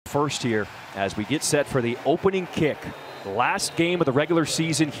first here as we get set for the opening kick. The last game of the regular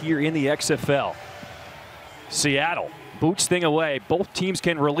season here in the XFL. Seattle boots thing away. Both teams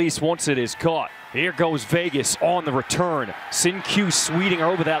can release once it is caught. Here goes Vegas on the return. Sin-Q Sweeting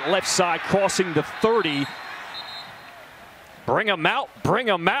over that left side, crossing the 30. Bring them out, bring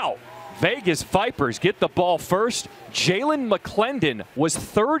them out. Vegas Vipers get the ball first. Jalen McClendon was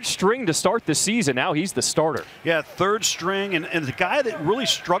third string to start the season. Now he's the starter. Yeah, third string, and the guy that really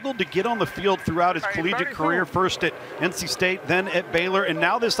struggled to get on the field throughout his collegiate career, first at NC State, then at Baylor, and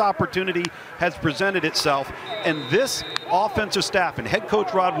now this opportunity has presented itself. And this offensive staff and head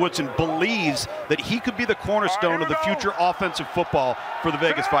coach Rod Woodson believes that he could be the cornerstone of the future offensive football for the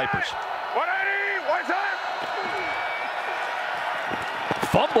Vegas Vipers.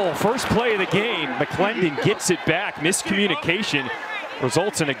 Fumble, first play of the game. McClendon gets it back. Miscommunication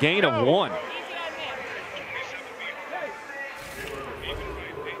results in a gain of 1.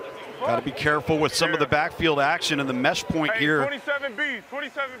 Got to be careful with some of the backfield action and the mesh point here. 27B.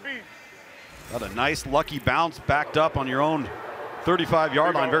 Got a nice lucky bounce backed up on your own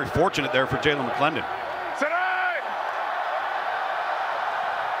 35-yard line. Very fortunate there for Jalen McClendon.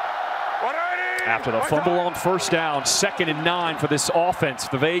 After the fumble on first down, 2nd and 9 for this offense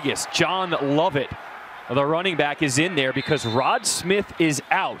for Vegas. John Lovett, the running back, is in there because Rod Smith is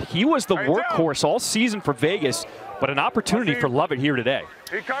out. He was the workhorse all season for Vegas, but an opportunity for Lovett here today.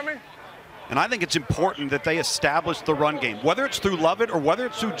 And I think it's important that they establish the run game, whether it's through Lovett or whether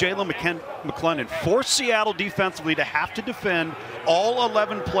it's through Jalen McClendon. Force Seattle defensively to have to defend all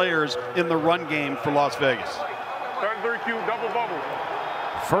 11 players in the run game for Las Vegas. 3Q double bubble.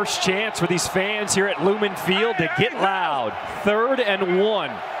 First chance for these fans here at Lumen Field to get loud. 3rd and 1.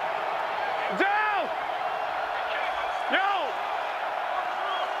 Down! Yo!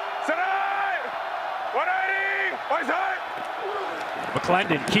 Tonight! 180!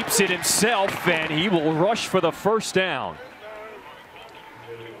 McClendon keeps it himself, and he will rush for the first down.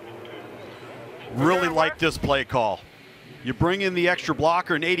 Really like this play call. You bring in the extra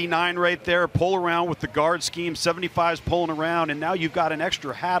blocker, an 89 right there, pull around with the guard scheme, 75's pulling around, and now you've got an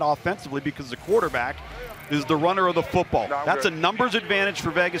extra hat offensively because the quarterback is the runner of the football. That's a numbers advantage for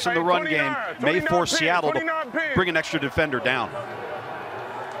Vegas in the run game. May force Seattle to bring an extra defender down.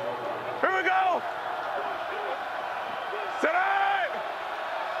 Here we go. Set up.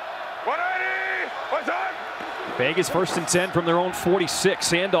 180. What's up? Vegas 1st and 10 from their own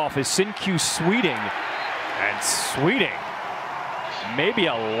 46. Handoff is Sin-Q Sweeting. And Sweeting, maybe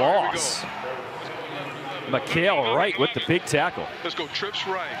a loss. McHale Wright with the big tackle. Let's go trips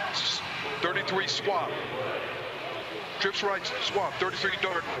right, 33 swap. Trips right, swap, 33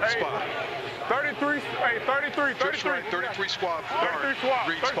 dart spot. 33, hey, 33. Trips right, 33 swap, dart, 33 swap,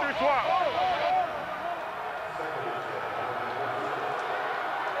 read 33 spot. swap.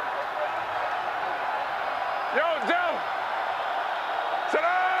 Yo, Joe. Set up.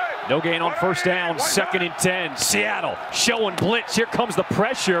 No gain on first down, 2nd and 10. Seattle showing blitz. Here comes the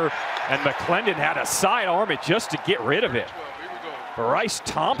pressure, and McClendon had to sidearm it just to get rid of it. Bryce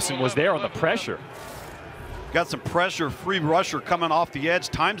Thompson was there on the pressure. Got some pressure, free rusher coming off the edge,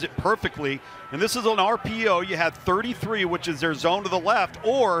 times it perfectly. And this is an RPO. You had 33, which is their zone to the left,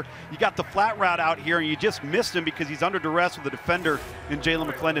 or you got the flat route out here and you just missed him because he's under duress with the defender in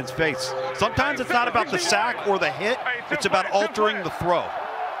Jalen McClendon's face. Sometimes it's not about the sack or the hit, it's about altering the throw.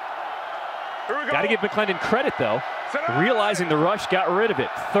 Got to give McClendon credit, though. Realizing the rush, got rid of it.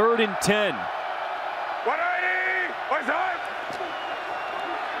 3rd and 10. 180. What's up?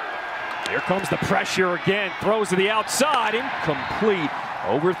 Here comes the pressure again. Throws to the outside. Incomplete.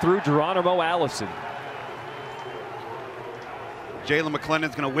 Overthrew Geronimo Allison. Jalen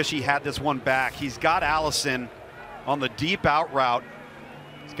McClendon's going to wish he had this one back. He's got Allison on the deep out route.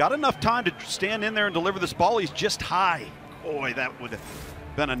 He's got enough time to stand in there and deliver this ball. He's just high. Boy, that would have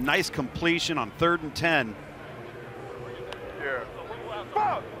been a nice completion on 3rd and 10. Yeah.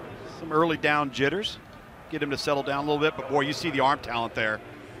 Some early down jitters. Get him to settle down a little bit, but boy, you see the arm talent there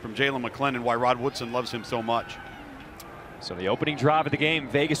from Jalen McClendon, why Rod Woodson loves him so much. So the opening drive of the game,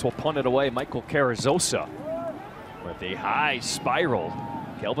 Vegas will punt it away. Michael Carrizosa with a high spiral.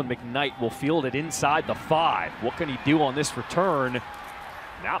 Kelvin McKnight will field it inside the 5. What can he do on this return?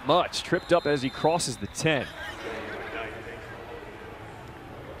 Not much. Tripped up as he crosses the 10.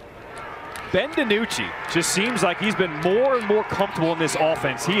 Ben DiNucci just seems like he's been more and more comfortable in this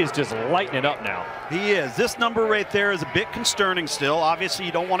offense. He is just lighting it up now. He is. This number right there is a bit concerning still. Obviously,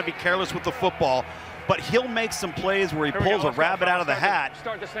 you don't want to be careless with the football, but he'll make some plays where he pulls a rabbit out of the hat.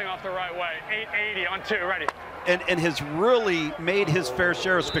 Start this thing off the right way. 880 on 2, ready. And has really made his fair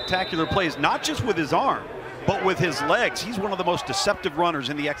share of spectacular plays, not just with his arm, but with his legs, he's one of the most deceptive runners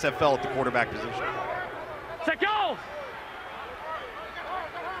in the XFL at the quarterback position. Set, go!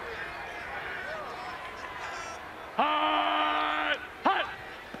 Hut! Hut!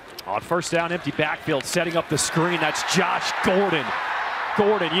 On first down, empty backfield, setting up the screen. That's Josh Gordon.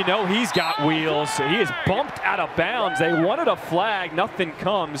 Gordon, you know he's got wheels. He is bumped out of bounds. They wanted a flag. Nothing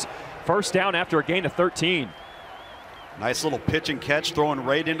comes. First down after a gain of 13. Nice little pitch and catch, throwing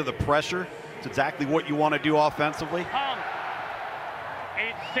right into the pressure. It's exactly what you want to do offensively.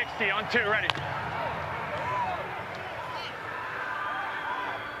 860 on 2, ready.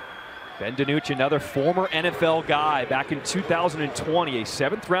 Ben DiNucci, another former NFL guy, back in 2020, a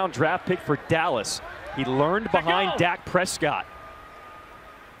 7th-round draft pick for Dallas. He learned behind Dak Prescott.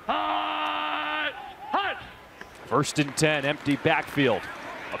 Hut! Hut! First and 10, empty backfield.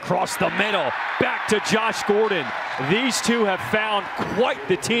 Across the middle, back to Josh Gordon. These two have found quite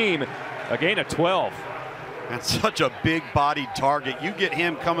the team. A gain of 12. And such a big-bodied target. You get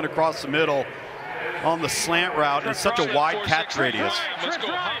him coming across the middle on the slant route and such a wide catch radius. Let's go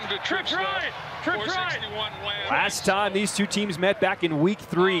home to trips right. 461 Lamb. Last time these two teams met back in week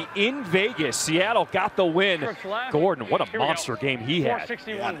 3 in Vegas, Seattle got the win. Gordon, what a monster game he had.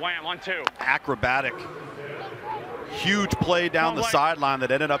 461 wham on 2. Acrobatic. Huge play down the sideline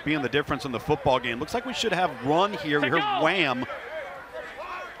that ended up being the difference in the football game. Looks like we should have run here. We heard wham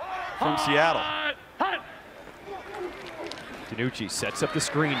from Seattle. DiNucci sets up the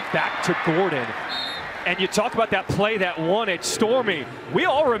screen, back to Gordon. And you talk about that play that won it, Stormy. We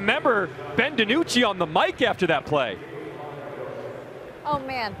all remember Ben DiNucci on the mic after that play. Oh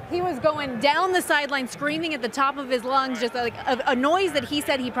man, he was going down the sideline screaming at the top of his lungs, just like a noise that he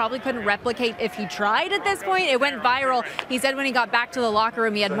said he probably couldn't replicate if he tried at this point. It went viral. He said when he got back to the locker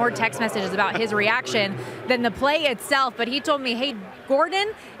room, he had more text messages about his reaction than the play itself. But he told me, hey,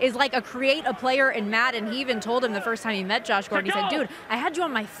 Gordon is like a player in Madden. He even told him the first time he met Josh Gordon, he said, dude, I had you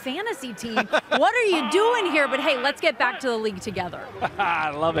on my fantasy team. What are you doing here? But hey, let's get back to the league together. I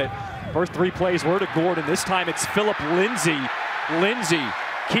love it. First 3 plays were to Gordon. This time it's Philip Lindsay. Lindsay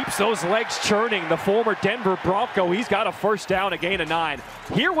keeps those legs churning. The former Denver Bronco, he's got a first down, a gain of 9.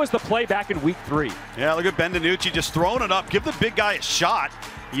 Here was the play back in week 3. Yeah, look at Ben DiNucci just throwing it up. Give the big guy a shot.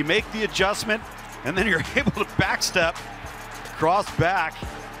 You make the adjustment, and then you're able to backstep, cross back,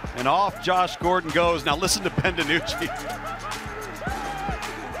 and off Josh Gordon goes. Now listen to Ben DiNucci.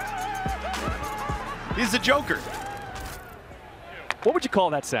 He's the Joker. What would you call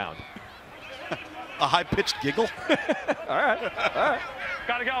that sound? A high-pitched giggle. All right.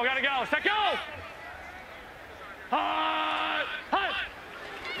 Gotta go. Set, go! Hut! Hut!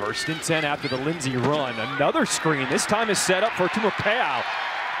 First and 10 after the Lindsay run. Another screen. This time is set up for Tumapeo.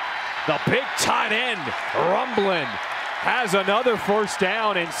 The big tight end, Rumblin, has another first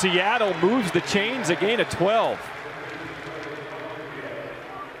down, and Seattle moves the chains, a gain of 12.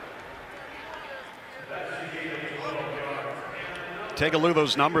 Take a look at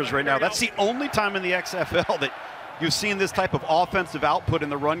those numbers right now. That's the only time in the XFL that you've seen this type of offensive output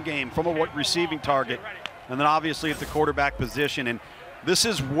in the run game from a receiving target, and then obviously at the quarterback position. And this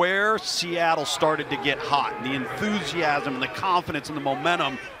is where Seattle started to get hot. And the enthusiasm and the confidence and the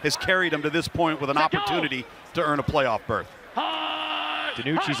momentum has carried them to this point with an opportunity to earn a playoff berth.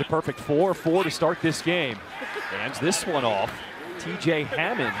 DiNucci's a perfect 4-4 to start this game. Hands this one off. TJ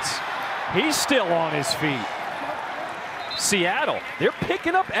Hammonds, he's still on his feet. Seattle, they're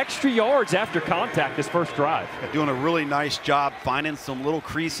picking up extra yards after contact this first drive. They're doing a really nice job finding some little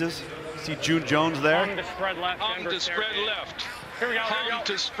creases. See June Jones there. Hung to spread left. Hung to spread left. Here we go. Hung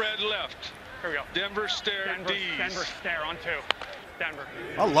to spread left. Here we go. Denver stare D's. Denver stare on 2. Denver.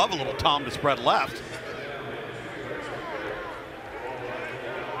 I love a little Tom to spread left.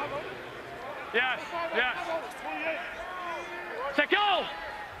 Yes. Set, go!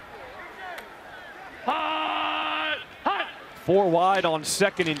 Hut! Hut! 4 wide on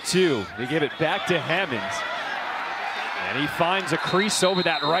 2nd and 2. They give it back to Hammonds. And he finds a crease over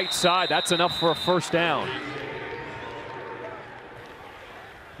that right side. That's enough for a first down.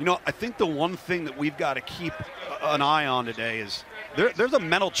 You know, I think the one thing that we've got to keep an eye on today is there's a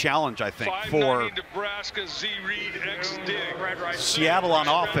mental challenge, I think, for Nebraska, Z Reed, X Dig. Seattle on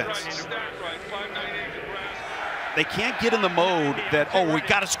offense. They can't get in the mode that, oh, we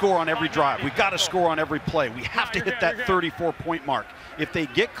got to score on every drive. We got to score on every play. We have to hit that 34-point mark. If they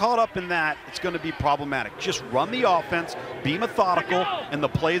get caught up in that, it's going to be problematic. Just run the offense, be methodical, and the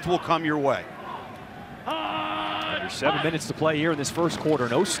plays will come your way. Under 7 minutes to play here in this first quarter.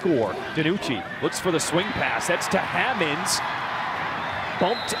 No score. DiNucci looks for the swing pass. That's to Hammonds.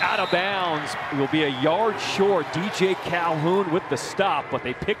 bumped out of bounds. It will be a yard short. DJ Calhoun with the stop, but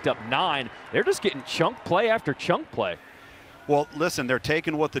they picked up 9. They're just getting chunk play after chunk play. Well, listen, they're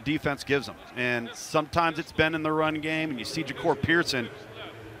taking what the defense gives them. And sometimes it's been in the run game, and you see Ja'Cour Pearson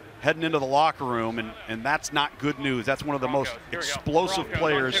heading into the locker room, and that's not good news. That's one of the most explosive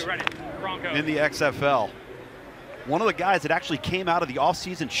players in the XFL. One of the guys that actually came out of the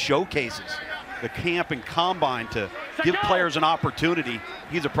offseason showcases, the camp and combine, to give players an opportunity.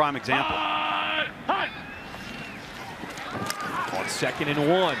 He's a prime example. On 2nd and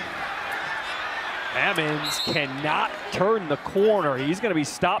 1. Hammonds cannot turn the corner. He's going to be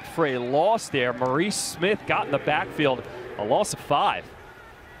stopped for a loss there. Maurice Smith got in the backfield, a loss of 5.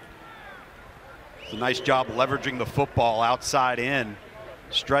 It's a nice job leveraging the football outside in,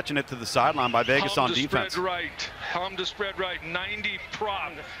 stretching it to the sideline by Vegas on defense. Hum to spread right. 90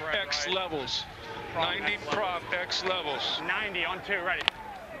 prop X levels. 90 prop X levels. 90 on 2, ready.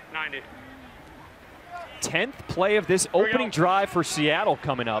 90. 10th play of this opening drive for Seattle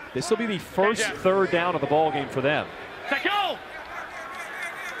coming up. This will be the first third down of the ball game for them. Set, go!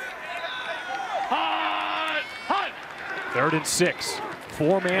 Hot! Hot! 3rd and 6.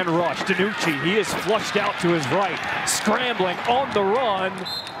 4-man rush. DiNucci, he is flushed out to his right, scrambling on the run,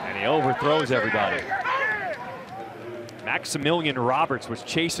 and he overthrows everybody. Maximilian Roberts was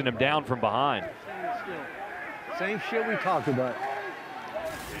chasing him down from behind. Same shit we talked about.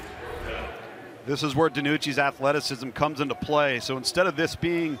 This is where DiNucci's athleticism comes into play. So instead of this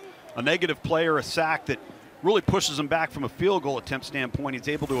being a negative play or a sack that really pushes him back from a field goal attempt standpoint, he's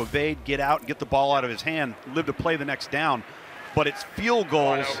able to evade, get out, and get the ball out of his hand, live to play the next down. But it's field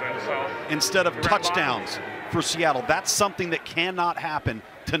goals instead of touchdowns for Seattle. That's something that cannot happen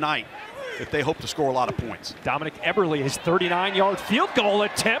tonight if they hope to score a lot of points. Dominic Eberle, his 39-yard field goal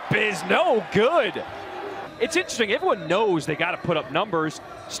attempt is no good. It's interesting, everyone knows they got to put up numbers.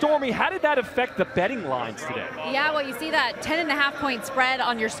 Stormy, how did that affect the betting lines today? Yeah, well, you see that 10.5-point spread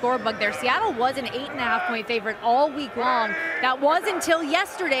on your scorebook there. Seattle was an 8.5-point favorite all week long. That was until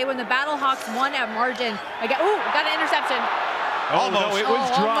yesterday when the Battlehawks won at margin. Got an interception. Oh, no, it was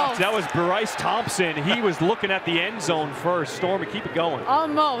dropped. That was Bryce Thompson. He was looking at the end zone first. Stormy, keep it going.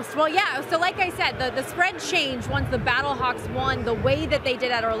 Almost. Well, yeah, so like I said, the spread changed once the Battlehawks won the way that they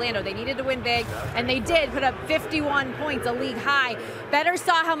did at Orlando. They needed to win big, and they did put up 51 points, a league high. Bettors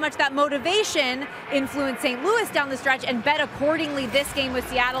saw how much that motivation influenced St. Louis down the stretch and bet accordingly this game with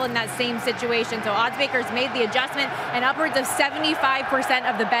Seattle in that same situation. So odds makers made the adjustment, and upwards of 75%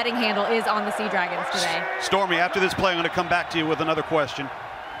 of the betting handle is on the Sea Dragons today. Stormy, after this play, I'm going to come back to you with another question.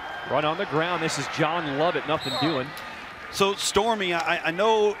 Run on the ground. This is John Lovett, nothing doing. So, Stormy, I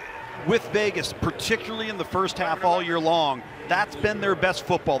know with Vegas, particularly in the first half all year long, that's been their best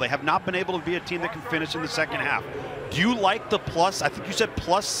football. They have not been able to be a team that can finish in the second half. Do you like the plus? I think you said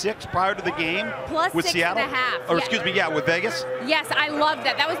 +6 prior to the game with Seattle? +6.5. Or excuse me, yeah, with Vegas? Yes, I love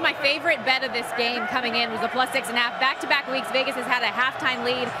that. That was my favorite bet of this game coming in, was a +6.5. Back-to-back weeks, Vegas has had a halftime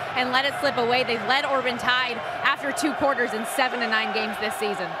lead and let it slip away. They've led Orban Tide after 2 quarters in 7 of 9 games this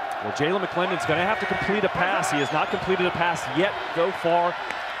season. Well, Jalen McClendon's going to have to complete a pass. He has not completed a pass yet so far.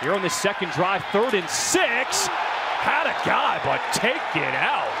 Here on the second drive, 3rd and 6. Had a guy, but take it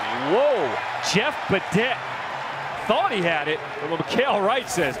out. Whoa, Jeff Badet thought he had it, but Mikhail Wright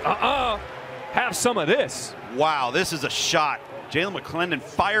says, have some of this. Wow, this is a shot. Jalen McClendon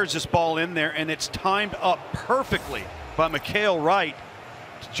fires this ball in there, and it's timed up perfectly by Mikhail Wright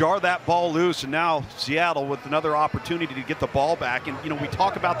to jar that ball loose. And now Seattle with another opportunity to get the ball back. And, you know, we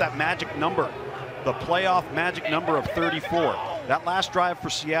talk about that magic number, the playoff magic number of 34. That last drive for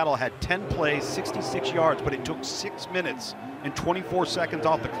Seattle had 10 plays, 66 yards, but it took 6 minutes and 24 seconds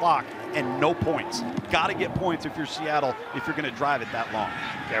off the clock and no points. Got to get points if you're Seattle, if you're going to drive it that long.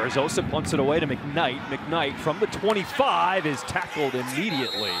 Carrizosa punts it away to McKnight. McKnight from the 25 is tackled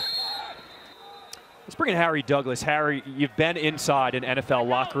immediately. Let's bring in Harry Douglas. Harry, you've been inside an NFL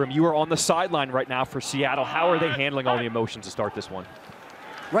locker room. You are on the sideline right now for Seattle. How are they handling all the emotions to start this one?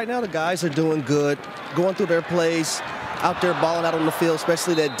 Right now, the guys are doing good, going through their plays, out there balling out on the field,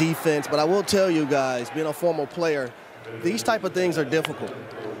 especially that defense. But I will tell you guys, being a former player, these type of things are difficult.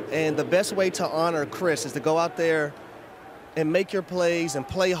 And the best way to honor Chris is to go out there and make your plays and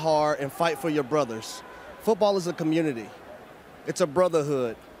play hard and fight for your brothers. Football is a community. It's a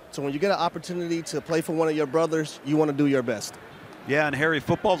brotherhood. So when you get an opportunity to play for one of your brothers, you want to do your best. Yeah, and Harry,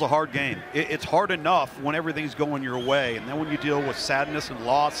 football's a hard game. It's hard enough when everything's going your way, and then when you deal with sadness and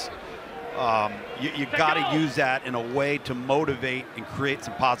loss, you got to use that in a way to motivate and create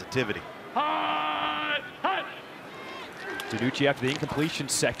some positivity. DiNucci after the incompletion,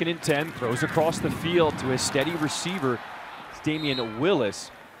 2nd and 10, throws across the field to his steady receiver. Damian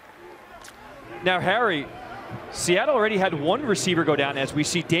Willis. Now, Harry, Seattle already had one receiver go down as we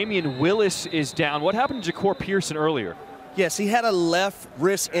see Damian Willis is down. What happened to Ja'Cour Pearson earlier? Yes, he had a left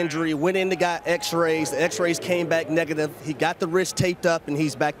wrist injury, went in to got x-rays. The x-rays came back negative. He got the wrist taped up, and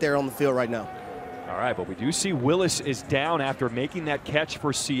he's back there on the field right now. All right, but we do see Willis is down after making that catch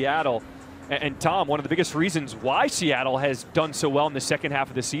for Seattle. And Tom, one of the biggest reasons why Seattle has done so well in the second half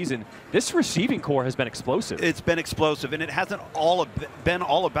of the season, this receiving core has been explosive. It's been explosive, and it hasn't been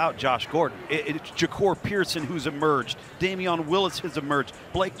all about Josh Gordon. It's Ja'Cour Pearson who's emerged. Damian Willis has emerged.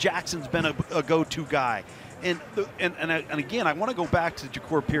 Blake Jackson's been a go-to guy. And again, I want to go back to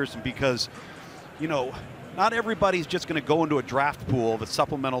Ja'Cour Pearson because, you know, not everybody's just going to go into a draft pool of a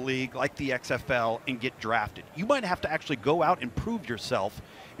supplemental league like the XFL and get drafted. You might have to actually go out and prove yourself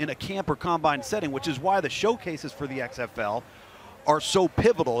in a camp or combine setting, which is why the showcases for the XFL are so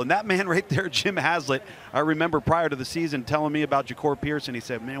pivotal. And that man right there, Jim Haslett, I remember prior to the season telling me about Ja'Cour Pearson. He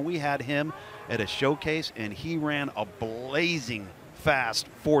said, man, we had him at a showcase, and he ran a blazing fast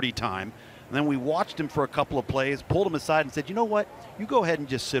 40 time. And then we watched him for a couple of plays, pulled him aside and said, you know what, you go ahead and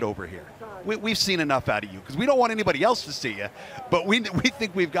just sit over here. We've seen enough out of you because we don't want anybody else to see you, but we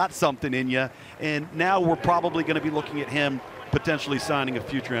think we've got something in you. And now we're probably going to be looking at him potentially signing a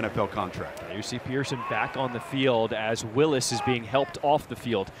future NFL contract. You see Pearson back on the field as Willis is being helped off the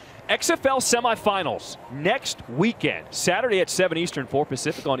field. XFL semifinals next weekend, Saturday at 7 Eastern, 4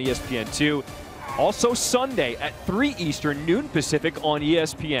 Pacific on ESPN2. Also Sunday at 3 Eastern, noon Pacific on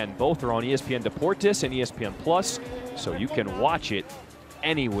ESPN. Both are on ESPN Deportes and ESPN Plus, so you can watch it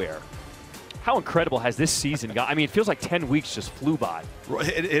anywhere. How incredible has this season got? I mean, it feels like 10 weeks just flew by.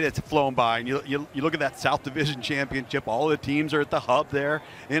 It's flown by. And you look at that South Division Championship, all the teams are at the hub there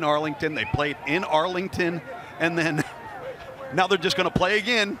in Arlington. They played in Arlington, and then now they're just going to play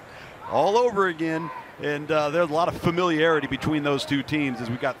again, all over again. And there's a lot of familiarity between those two teams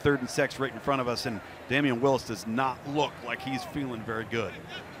as we got 3rd and 6 right in front of us, and Damian Willis does not look like he's feeling very good.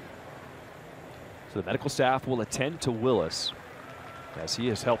 So the medical staff will attend to Willis as he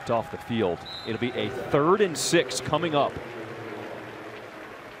is helped off the field. It'll be a 3rd and 6 coming up.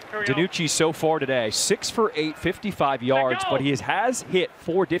 DiNucci so far today, 6 for 8, 55 yards, but he has hit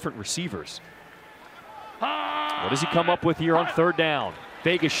 4 different receivers. What does he come up with here on 3rd down?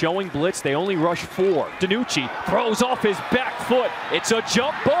 Vegas showing blitz. They only rush 4. DiNucci throws off his back foot. It's a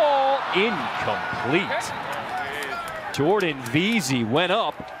jump ball. Incomplete. Jordan Veazey went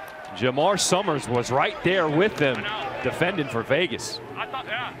up. Jamar Summers was right there with them, defending for Vegas. I thought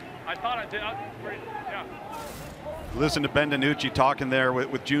I did. Yeah. Listen to Ben DiNucci talking there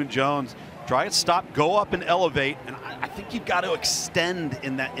with June Jones. Try and stop, go up and elevate, and I think you've got to extend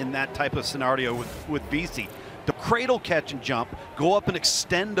in that type of scenario with Veazey. The cradle catch and jump, go up and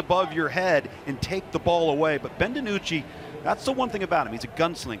extend above your head and take the ball away. But Ben DiNucci, that's the one thing about him. He's a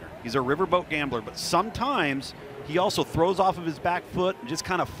gunslinger. He's a riverboat gambler, but sometimes he also throws off of his back foot and just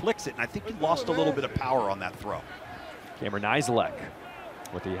kind of flicks it. And I think he lost a little bit of power on that throw. Cameron Iselek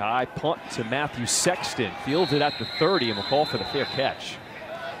with the high punt to Matthew Sexton. Fields it at the 30 and will call for the fair catch.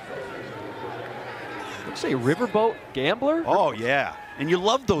 Did you say riverboat gambler? Oh, yeah. And you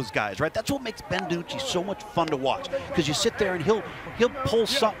love those guys, right? That's what makes Ben DiNucci so much fun to watch. Because you sit there and he'll pull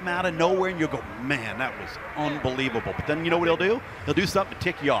something out of nowhere and you'll go, man, that was unbelievable. But then you know what he'll do? He'll do something to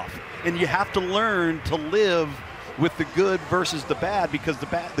tick you off. And you have to learn to live with the good versus the bad, because the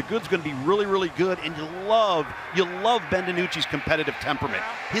good's going to be really, really good. And you love Ben DiNucci's competitive temperament.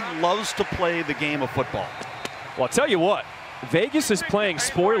 He loves to play the game of football. Well, I'll tell you what, Vegas is playing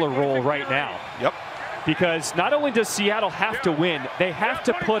spoiler role right now. Yep. Because not only does Seattle have to win, they have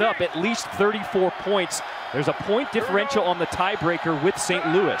to put up at least 34 points. There's a point differential on the tiebreaker with St.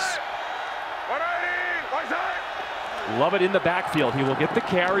 Louis. Love it in the backfield. He will get the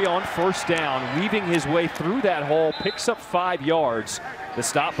carry on 1st down, weaving his way through that hole, picks up 5 yards. The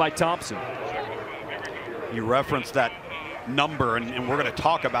stop by Thompson. You referenced that number, and we're going to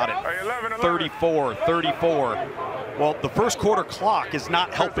talk about it. 34. Well, the first quarter clock is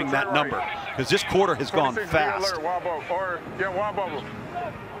not helping that number because this quarter has gone fast.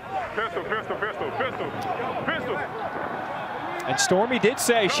 And Stormy did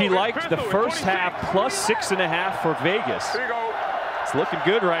say she liked the first half plus 6.5 for Vegas. It's looking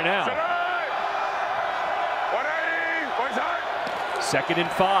good right now. 2nd and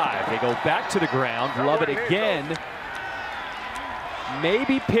 5. They go back to the ground. Love it again.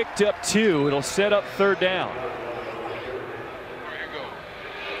 Maybe picked up 2. It'll set up 3rd down.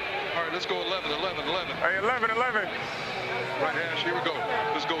 Let's go 11. Hey, 11. Right hash, here we go.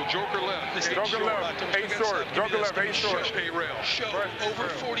 Let's go. Joker left. Joker left. 8 short. Joker left. 8 short. Show rail. Show over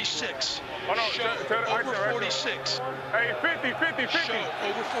 46. Oh, no, Show over 46. Hey, 50, 50, 50. Show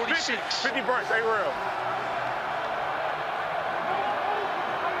over 46. 50 bunch, 8 rail.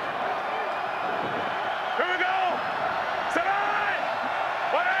 Here we go. 7,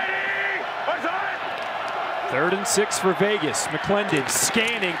 180. What's on? 3rd and 6 for Vegas. McClendon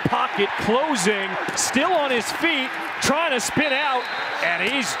scanning, pocket closing, still on his feet, trying to spin out, and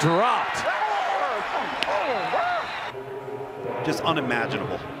he's dropped. Just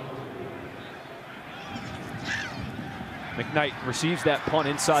unimaginable. McKnight receives that punt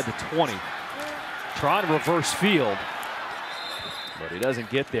inside the 20. Trying to reverse field, but he doesn't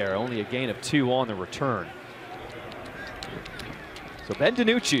get there. Only a gain of 2 on the return. So Ben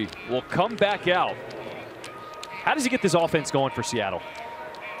DiNucci will come back out. How does he get this offense going for Seattle?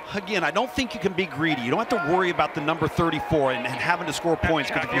 Again, I don't think you can be greedy. You don't have to worry about the number 34 and having to score points,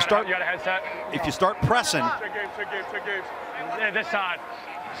 because if you start pressing, Yeah, this side.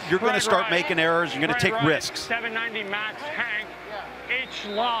 you're going to start making errors. You're going to take risks. 790 max, Hank. H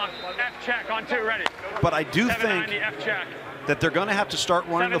long, F check on 2, ready. But I do think 790 F check. that they're going to have to start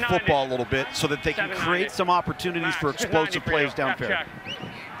running the 790. football a little bit so that they can 790. create some opportunities for explosive plays downfield.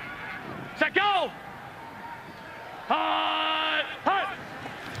 Set, go! Hut! Hut!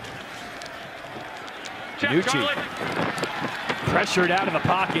 DiNucci pressured out of the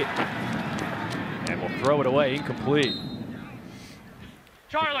pocket, and will throw it away, incomplete.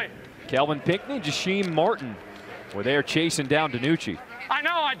 Charlie! Kelvin Pinckney, Jasheem Martin were there chasing down DiNucci. I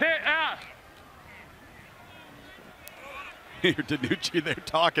know, I did, Here, DiNucci, they're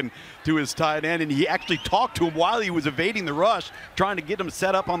talking to his tight end, and he actually talked to him while he was evading the rush, trying to get him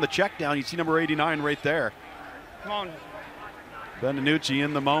set up on the check down. You see number 89 right there. Come on. Ben DiNucci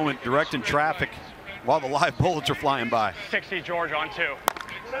in the moment, directing traffic while the live bullets are flying by. 60 George on 2.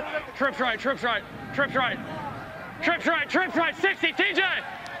 Trips right, trips right, trips right. Trips right, trips right, 60, TJ!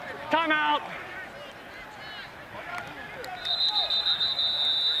 Timeout.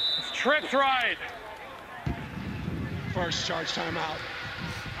 It's trips right. First charge timeout.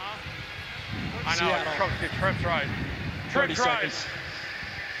 I know, Seattle. trips right. 30 Trips right. seconds.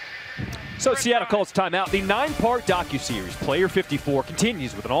 So Seattle calls timeout. The 9-part docuseries, Player 54,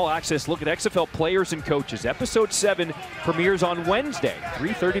 continues with an all-access look at XFL players and coaches. Episode 7 premieres on Wednesday,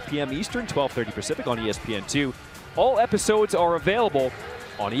 3:30 p.m. Eastern, 12:30 Pacific on ESPN2. All episodes are available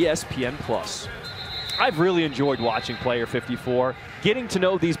on ESPN+. I've really enjoyed watching Player 54, getting to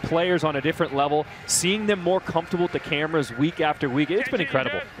know these players on a different level, seeing them more comfortable with the cameras week after week. It's been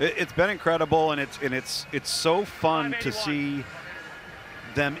incredible. It's been incredible, and it's so fun to see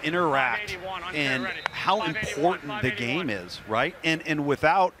them interact and how important the game is, right? And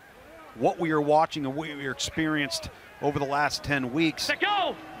without what we are watching and what we experienced over the last 10 weeks,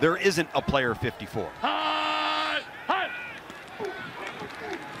 there isn't a Player 54.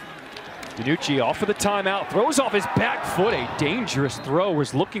 DiNucci off for the timeout, throws off his back foot. A dangerous throw,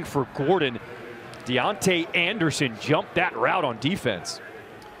 was looking for Gordon. Deontay Anderson jumped that route on defense.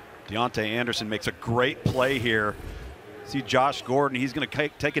 Deontay Anderson makes a great play here. See Josh Gordon, he's going to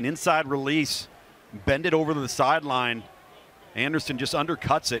take an inside release, bend it over to the sideline. Anderson just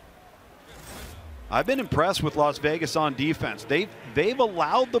undercuts it. I've been impressed with Las Vegas on defense. They've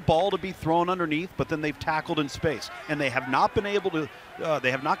allowed the ball to be thrown underneath, but then they've tackled in space, and they have not been able to.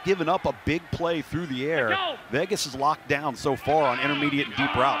 They have not given up a big play through the air. Vegas is locked down so far on intermediate and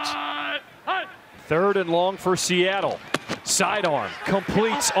deep routes. 3rd and long for Seattle. Sidearm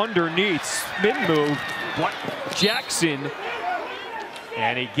completes underneath. Spin move. Jackson.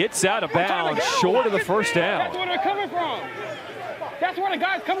 And he gets out of bounds short of the first down. That's where they're coming from. That's where the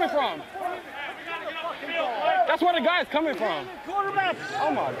guy's coming from. That's where the guy's coming from. Quarterback.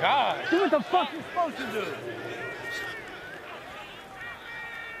 Oh my God. Do what the fuck you're supposed to do.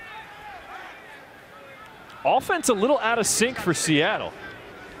 Offense a little out of sync for Seattle.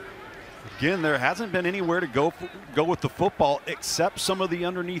 Again, there hasn't been anywhere to go with the football except some of the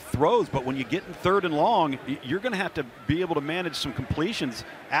underneath throws. But when you get in 3rd and long, you're going to have to be able to manage some completions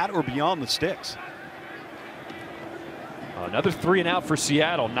at or beyond the sticks. Another 3 and out for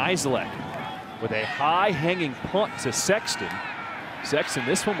Seattle. Nizelek with a high-hanging punt to Sexton. Sexton,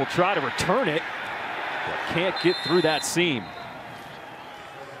 this one will try to return it, but can't get through that seam.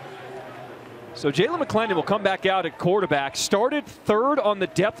 So Jalen McClendon will come back out at quarterback. Started 3rd on the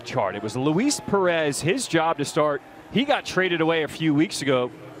depth chart. It was Luis Perez, his job to start. He got traded away a few weeks ago.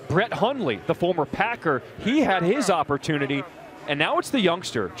 Brett Hundley, the former Packer, he had his opportunity. And now it's the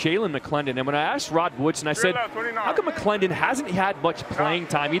youngster, Jalen McClendon. And when I asked Rod Woodson, I said, how come McClendon hasn't had much playing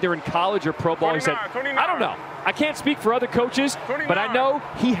time, either in college or pro ball? He said, I don't know. I can't speak for other coaches, but I know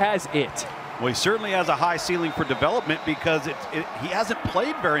he has it. Well, he certainly has a high ceiling for development because he hasn't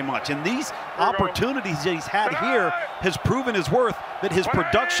played very much. And these opportunities that he's had here has proven his worth, that his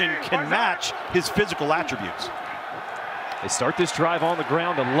production can match his physical attributes. They start this drive on the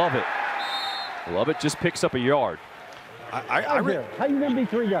ground and love it. Love it just picks up a yard. How you gonna be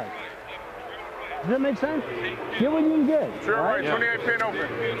 3 guys? Does that make sense? Get what you can get. Sure, right? 28 pin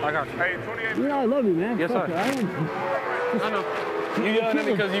open. I got you. Hey, 28. You know I love you, man. Yes, sir. I know. You yelling at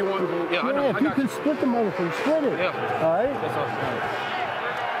me because you want. Yeah, I know. If you can split the motherfucker, split it. Yeah. All right. That's awesome.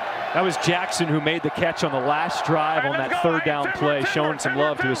 That was Jackson who made the catch on the last drive on that third down play, showing some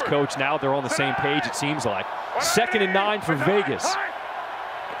love to his coach. Now they're on the same page, it seems like. 2nd and 9 for Vegas.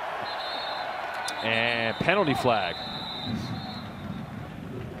 And penalty flag.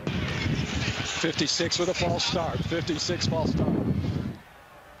 56 with a false start. 56 false start.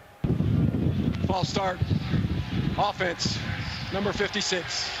 False start. Offense. Number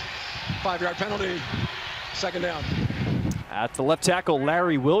 56. 5-yard penalty. 2nd down. At the left tackle,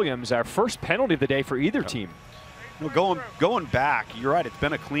 Larry Williams, our first penalty of the day for either team. Well, going back, you're right, it's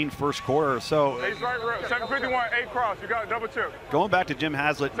been a clean first quarter. So 751, 8 cross. You got double 2. going back to Jim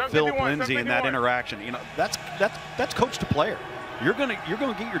Haslett and Philip Lindsay in that interaction, you know, that's coach to player. You're gonna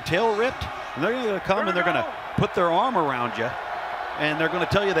get your tail ripped, and they're gonna come and they're gonna put their arm around you, and they're gonna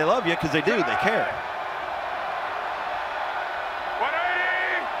tell you they love you because they do, they care.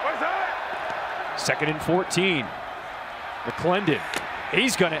 180. What's that? 2nd and 14. McClendon,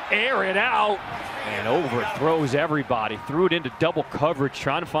 he's going to air it out and overthrows everybody. Threw it into double coverage,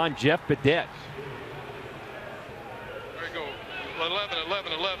 trying to find Jeff Bedette. There you go. 11,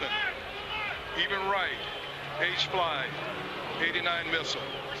 11, 11. Even right. H-fly. 89 missile.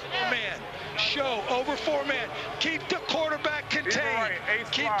 4-man. Show over 4-man. Keep the quarterback contained.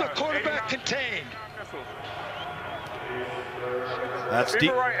 Keep the quarterback contained. That's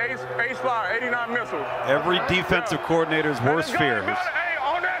deep. Right, ace fly, 89 missiles. Every defensive coordinator's worst fear is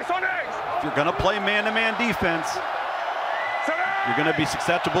On X. if you're going to play man-to-man defense, you're going to be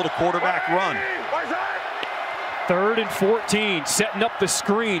susceptible to quarterback run. 3rd and 14, setting up the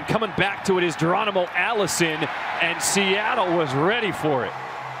screen. Coming back to it is Geronimo Allison, and Seattle was ready for it.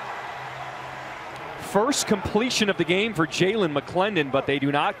 First completion of the game for Jalen McClendon, but they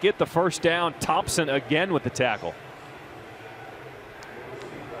do not get the first down. Thompson again with the tackle.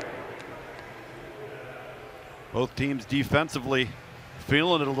 Both teams defensively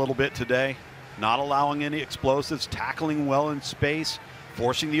feeling it a little bit today, not allowing any explosives, tackling well in space,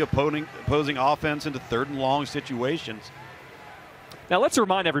 forcing the opposing offense into 3rd and long situations. Now let's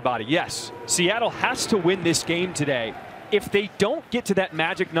remind everybody, yes, Seattle has to win this game today. If they don't get to that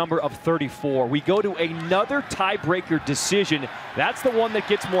magic number of 34, we go to another tiebreaker decision. That's the one that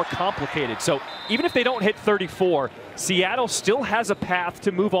gets more complicated. So even if they don't hit 34, Seattle still has a path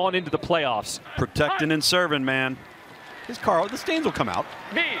to move on into the playoffs. Protecting and serving, man. Here's Carl. The stains will come out.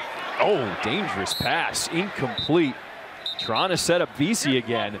 Oh, dangerous pass. Incomplete. Trying to set up VC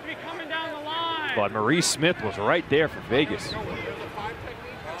again. But Maurice Smith was right there for Vegas.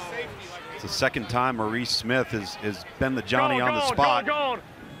 It's the 2nd time Maurice Smith has been the Johnny on the spot.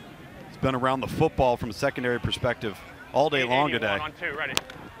 He's been around the football from a secondary perspective all day long today. On 2, ready.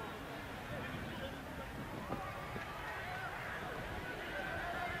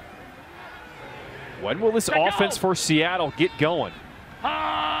 When will this offense for Seattle get going?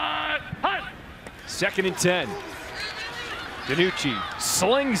 2nd and 10. Danucci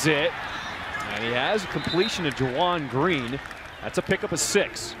slings it, and he has a completion to Juwan Green. That's a pickup of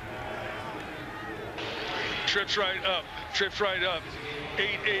 6. Trips right up. Trips right up.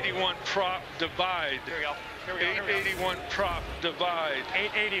 881 prop divide. Here we go. 881 prop divide.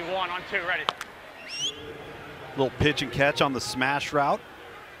 881 on 2, ready. Little pitch and catch on the smash route.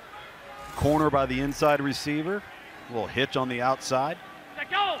 Corner by the inside receiver. A little hitch on the outside.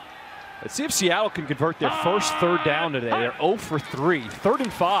 Let's see if Seattle can convert their first 3rd down today. They're 0 for 3. 3rd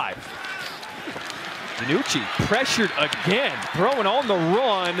and 5. Danucci pressured again, throwing on the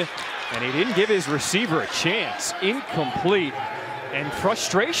run, and he didn't give his receiver a chance. Incomplete. And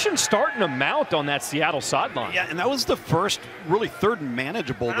frustration starting to mount on that Seattle sideline. Yeah, and that was the first really 3rd and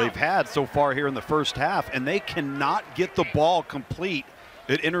manageable they've had so far here in the first half, and they cannot get the ball complete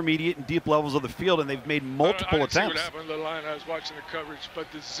at intermediate and deep levels of the field, and they've made multiple attempts. I didn't see what happened on the line. I was watching the coverage, but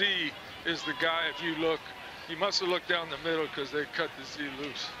the Z is the guy. If you look, he must have looked down the middle because they cut the Z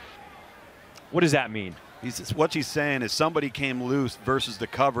loose. What does that mean? What he's saying is somebody came loose versus the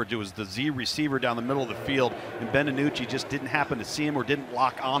coverage. It was the Z receiver down the middle of the field, and Benanucci just didn't happen to see him or didn't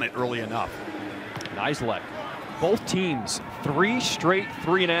lock on it early enough. Nislek. Both teams 3 straight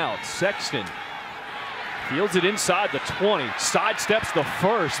 3-and-outs. Sexton fields it inside the 20, sidesteps the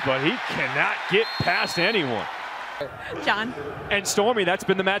first, but he cannot get past anyone. John. And Stormy, that's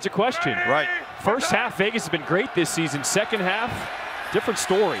been the magic question. Right. First half, Vegas has been great this season. Second half, different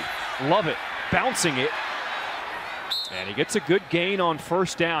story. Love it. Bouncing it. And he gets a good gain on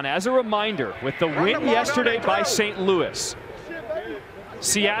first down. As a reminder, with the win yesterday by St. Louis,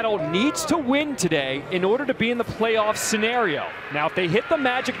 Seattle needs to win today in order to be in the playoff scenario. Now, if they hit the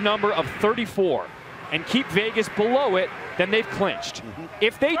magic number of 34 and keep Vegas below it, then they've clinched.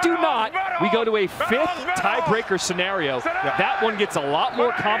 If they do not, we go to a 5th tiebreaker scenario. That one gets a lot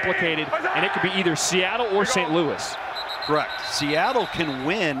more complicated, and it could be either Seattle or St. Louis. Correct. Seattle can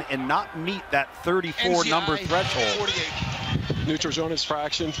win and not meet that 34 number threshold. 48. Neutral zone is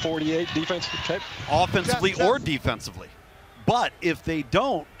fraction, 48 defense. Okay. Offensively or defensively. But if they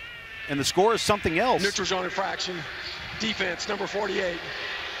don't, and the score is something else. Neutral zone infraction, defense, number 48.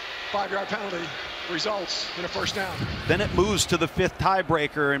 5-yard penalty results in a first down. Then it moves to the 5th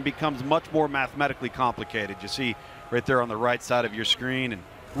tiebreaker and becomes much more mathematically complicated. You see right there on the right side of your screen, and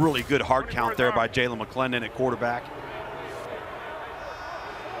really good hard count there by Jalen McClendon at quarterback.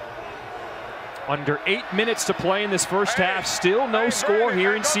 Under 8 minutes to play in this first half. Still no score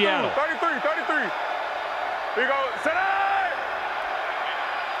here in Seattle. 33. Here you go. Set up.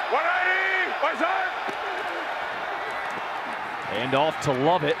 180. One side. Hand off to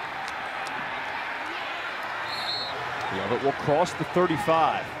Lovett. Lovett will cross the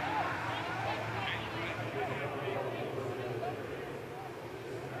 35.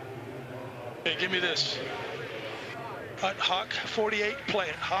 Hey, give me this. Hawk 48, play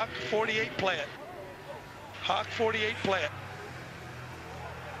it. Hawk 48, play it. Hawk 48, play it.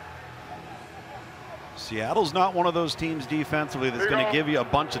 Seattle's not one of those teams defensively that's going to give you a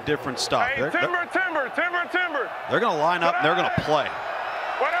bunch of different stuff. Hey, timber. They're going to line up and they're going to play.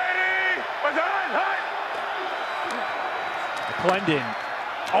 180. One side. McClendon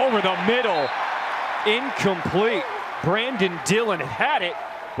over the middle. Incomplete. Brandon Dillon had it,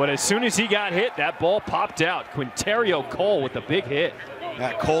 but as soon as he got hit, that ball popped out. Quinterio Cole with a big hit.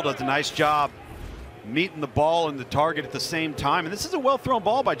 Cole does a nice job meeting the ball and the target at the same time. And this is a well-thrown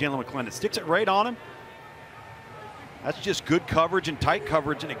ball by Jalen McClendon. Sticks it right on him. That's just good coverage and tight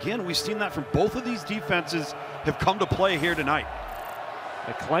coverage. And again, we've seen that from both of these defenses have come to play here tonight.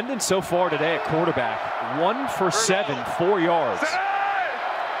 McClendon so far today at quarterback, 1 for 7, 4 yards.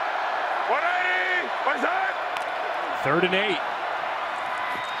 180. One side. 3rd and 8.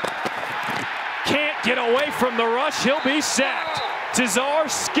 Can't get away from the rush. He'll be sacked. Tazar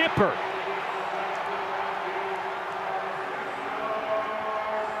Skipper.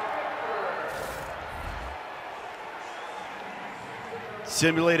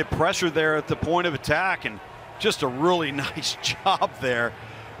 Simulated pressure there at the point of attack, and just a really nice job there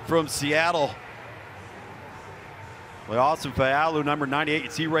from Seattle. Austin Fayalu, number 98, you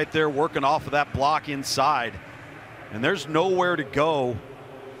see right there working off of that block inside. And there's nowhere to go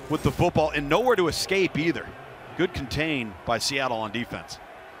with the football and nowhere to escape either. Good contain by Seattle on defense.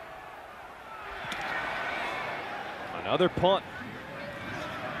 Another punt.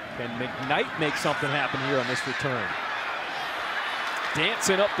 Can McKnight make something happen here on this return?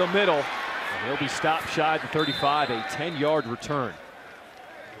 Dancing up the middle, and he'll be stopped shy of the 35, a 10-yard return.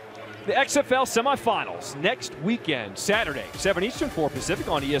 The XFL semifinals next weekend, Saturday, 7 Eastern, 4 Pacific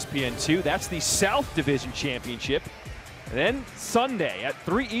on ESPN2. That's the South Division Championship. And then Sunday at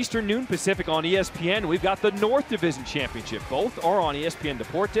 3 Eastern, noon Pacific on ESPN, we've got the North Division Championship. Both are on ESPN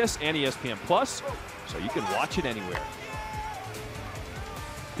Deportes and ESPN Plus, so you can watch it anywhere.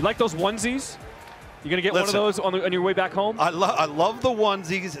 You like those onesies? You gonna get one of those on your way back home? I love the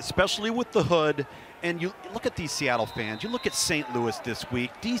onesies, especially with the hood. And you look at these Seattle fans. You look at St. Louis this week,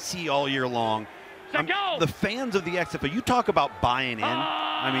 DC all year long. The fans of the XFL, you talk about buying in.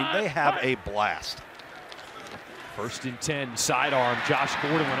 I mean, they have a blast. 1st and 10, sidearm. Josh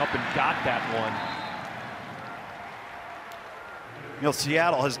Gordon went up and got that one. You know,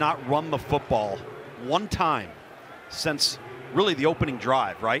 Seattle has not run the football one time since really the opening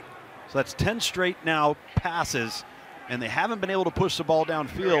drive, right? So that's 10 straight now passes, and they haven't been able to push the ball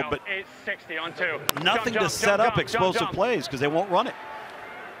downfield, but 860 on 2. Nothing to set up explosive plays because they won't run it.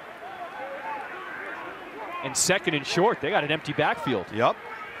 And 2nd and short, they got an empty backfield. Yep.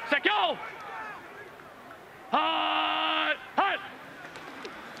 Set, go! Hut!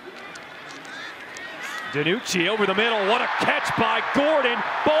 DiNucci over the middle. What a catch by Gordon.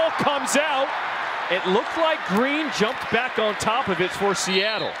 Ball comes out. It looked like Green jumped back on top of it for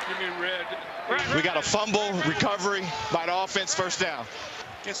Seattle. Give me red. We got a fumble, recovery by the offense, first down.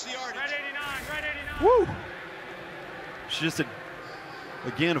 Gets the yardage. Red 89. Woo! It's just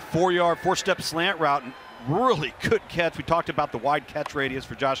again, a 4-step slant route, and really good catch. We talked about the wide catch radius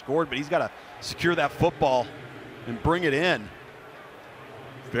for Josh Gordon, but he's got to secure that football and bring it in.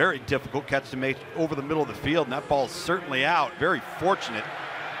 Very difficult catch to make over the middle of the field, and that ball's certainly out. Very fortunate.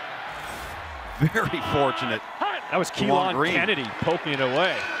 Very fortunate. That was Keelan Kennedy poking it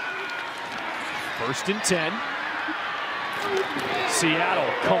away. 1st and 10. Seattle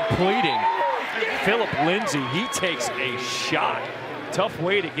completing. Philip Lindsay, he takes a shot. Tough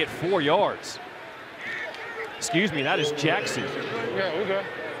way to get 4 yards. Excuse me, that is Jackson. Yeah, we're good.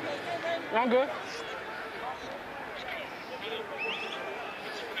 I'm good.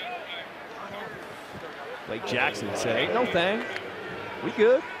 Blake Jackson say, ain't no thing. We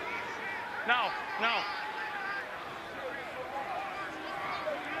good. No.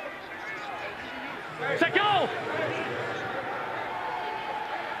 Set go!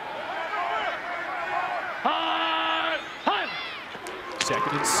 Hunt!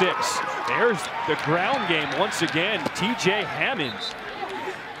 2nd and 6. There's the ground game once again. TJ Hammonds.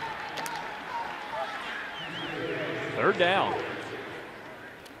 3rd down.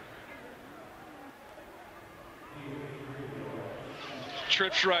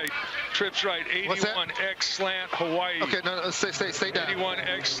 Trips right. 81 X slant Hawaii. Okay, no, stay down. 81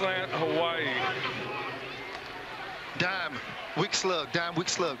 X slant Hawaii. Dime, weak slug, dime, weak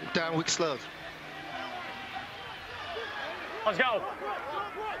slug, dime, weak slug. Let's go.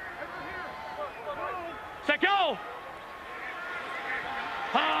 Set go!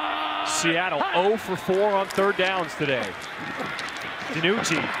 Seattle 0 for 4 on 3rd downs today.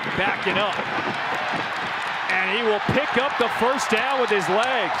 DiNucci backing up. And he will pick up the 1st down with his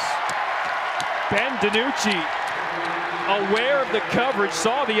legs. Ben DiNucci, aware of the coverage,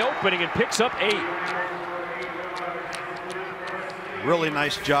 saw the opening and picks up 8. Really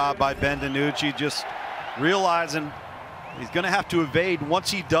nice job by Ben DiNucci, just realizing he's going to have to evade. Once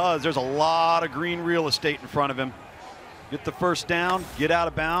he does, there's a lot of green real estate in front of him. Get the 1st down, get out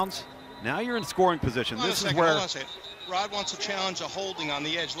of bounds. Now you're in scoring position. This is where Rod wants to challenge a holding on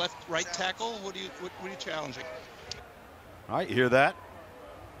the edge. Right tackle? What are you challenging? All right, you hear that?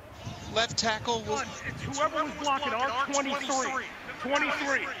 Left tackle. It's whoever was blocking our 23.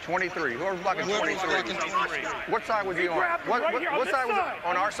 23. Whoever's blocking 23. What side was he on? What side was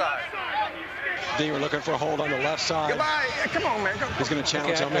on our side? They were looking for a hold on the left side. Goodbye. Come on, man. He's going to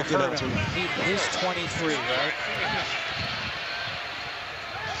challenge. I'll make the announcement. He's 23, right?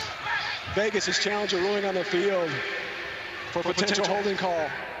 Vegas is challenging a ruling on the field for potential holding call.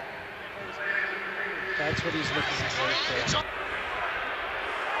 That's what he's looking at right there.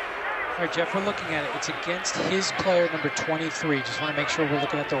 All right, Jeff, we're looking at it. It's against his player number 23. Just want to make sure we're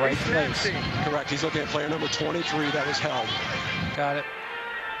looking at the right place. Correct. He's looking at player number 23 that was held. Got it.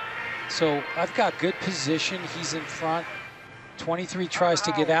 So I've got good position. He's in front. 23 tries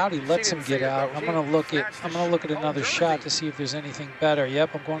to get out. He lets him get out. I'm going to look at another shot to see if there's anything better.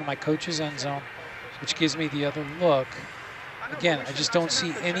 Yep, I'm going to my coach's end zone, which gives me the other look. Again, I just don't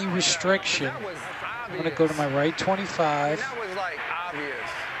see any restriction. I'm going to go to my right 25. That was like obvious.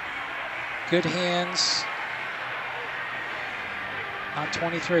 Good hands on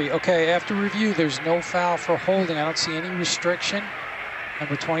 23. Okay, after review, there's no foul for holding. I don't see any restriction.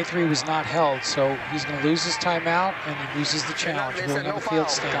 Number 23 was not held, so he's going to lose his timeout, and he loses the challenge. Ruling on the field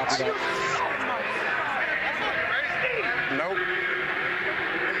stance. Nope.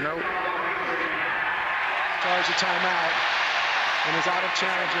 Charge a timeout, and is out of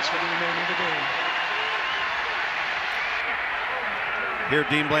challenges for the remainder of the game. Here,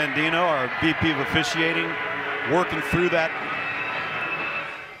 Dean Blandino, our VP of officiating, working through that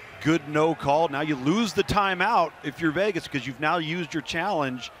good no call. Now you lose the timeout if you're Vegas because you've now used your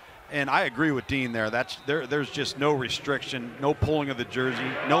challenge. And I agree with Dean there. There's just no restriction, no pulling of the jersey,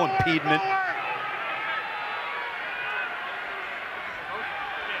 no impediment.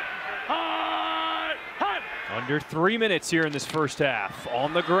 Under 3 minutes here in this 1st half.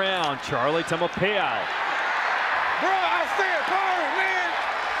 On the ground, Charlie Taumapea.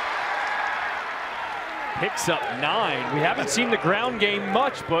 Picks up 9. We haven't seen the ground game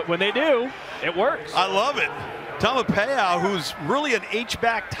much, but when they do, it works. I love it. Taumapea, who's really an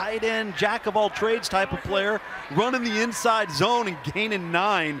H-back tight end, jack of all trades type of player, running the inside zone and gaining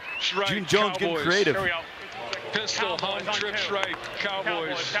 9. Right, June Jones getting creative. Here we go. Pistol, Hunt, trips right,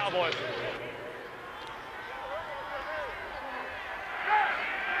 Cowboys. Cowboys.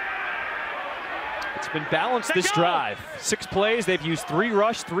 It's been balanced this drive. 6 plays, they've used 3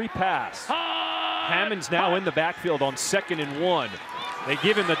 rush, 3 pass. Hammond's now in the backfield on 2nd and 1. They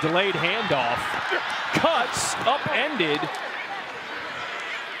give him the delayed handoff. Cuts, upended.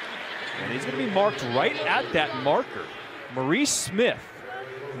 And he's going to be marked right at that marker. Maurice Smith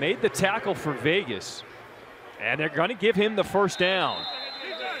made the tackle for Vegas. And they're going to give him the first down.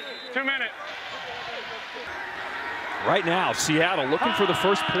 2 minutes. Right now, Seattle looking for the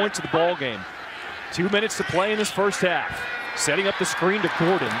first points of the ball game. 2 minutes to play in this first half. Setting up the screen to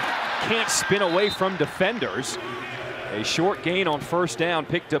Gordon. Can't spin away from defenders. A short gain on first down,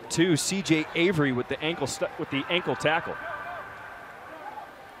 picked up 2. C.J. Avery with the ankle tackle.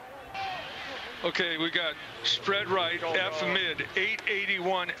 Okay, we got spread right, F mid,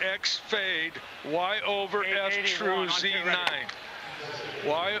 881 X fade, Y over F true Z9.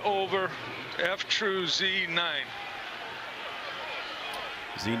 Y over F true Z9.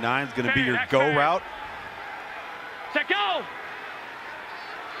 Z9 is going to be your go route. Set go!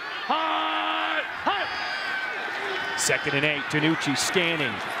 Hut! 2nd and 8, DiNucci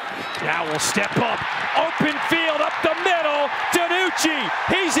scanning. Now will step up, open field up the middle. DiNucci,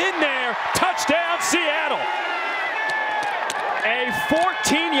 he's in there. Touchdown, Seattle. A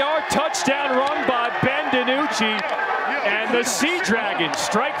 14-yard touchdown run by Ben DiNucci, and the Sea Dragons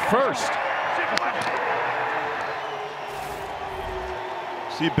strike first.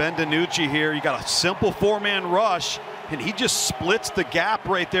 See Ben DiNucci here. You got a simple 4-man rush, and he just splits the gap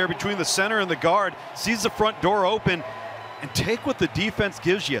right there between the center and the guard. Sees the front door open, and take what the defense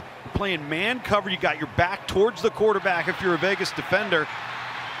gives you. You're playing man cover. You got your back towards the quarterback if you're a Vegas defender.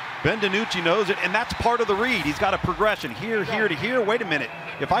 Ben DiNucci knows it, and that's part of the read. He's got a progression here, here to here. Wait a minute.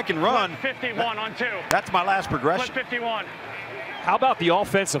 If I can run, 51 on 2. That's my last progression. Split 51. How about the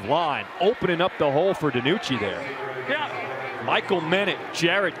offensive line opening up the hole for DiNucci there? Yeah. Michael Mennett,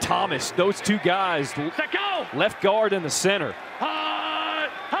 Jared Thomas, those 2 guys, left guard in the center.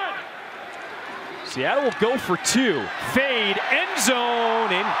 Seattle will go for 2. Fade, end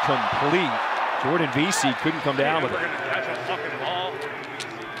zone, incomplete. Jordan Vesey couldn't come down with it. That's a fucking ball.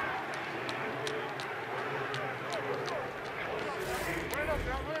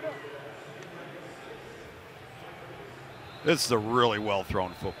 This is a really well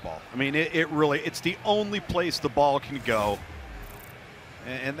thrown football. I mean, it's the only place the ball can go.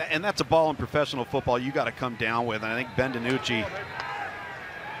 And that's a ball in professional football you got to come down with. And I think Ben DiNucci,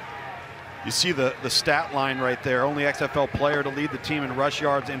 you see the stat line right there. Only XFL player to lead the team in rush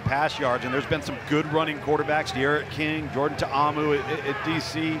yards and pass yards. And there's been some good running quarterbacks. De'Aaron King, Jordan Ta'amu at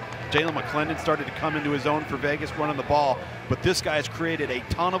DC. Jalen McClendon started to come into his own for Vegas running the ball. But this guy's created a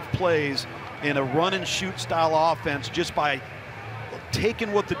ton of plays in a run and shoot style offense just by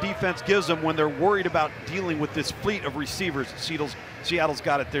taking what the defense gives them when they're worried about dealing with this fleet of receivers. Seattle's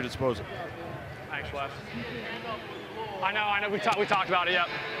got at their disposal. Thanks, Wes. I know. We talked about it. Yep.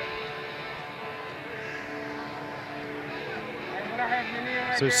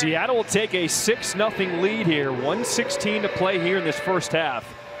 So Seattle will take a 6-0 lead here. 1:16 to play here in this first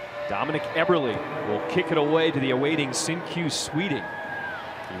half. Dominic Eberle will kick it away to the awaiting Sin-Q Sweeting.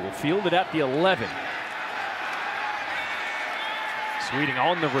 He will field it at the 11. Sweeting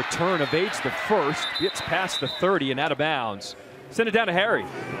on the return, evades the first, gets past the 30 and out of bounds. Send it down to Harry.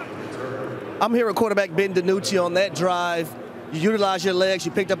 I'm here with quarterback Ben DiNucci on that drive. You utilized your legs,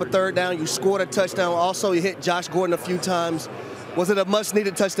 you picked up a 3rd down, you scored a touchdown. Also, you hit Josh Gordon a few times. Was it a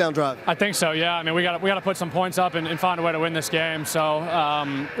much-needed touchdown drive? I think so, yeah. I mean, we got to put some points up and find a way to win this game. So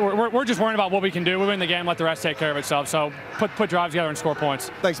we're just worrying about what we can do. We win the game, let the rest take care of itself. So put drives together and score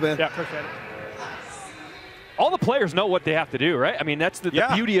points. Thanks, man. Yeah, appreciate it. All the players know what they have to do, right? I mean, that's the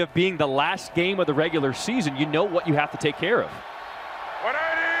beauty of being the last game of the regular season. You know what you have to take care of.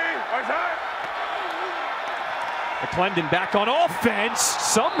 180, what's that? McClendon back on offense,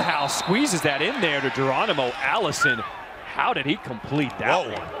 somehow squeezes that in there to Geronimo Allison. How did he complete that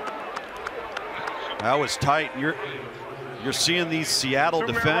one? That was tight. You're seeing these Seattle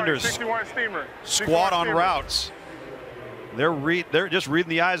defenders squat on routes. They're just reading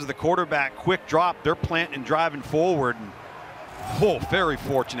the eyes of the quarterback. Quick drop. They're planting and driving forward. And, very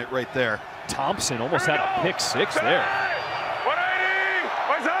fortunate right there. Thompson almost had a pick 6 there. 180,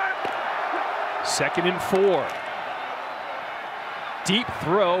 what's that? 2nd and 4. Deep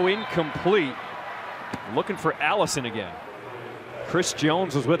throw, incomplete. Looking for Allison again. Chris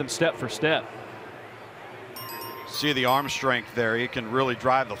Jones was with him step for step. See the arm strength there. He can really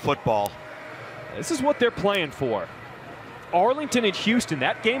drive the football. This is what they're playing for. Arlington and Houston,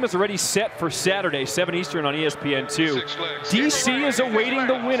 that game is already set for Saturday, 7 Eastern on ESPN2. DC is awaiting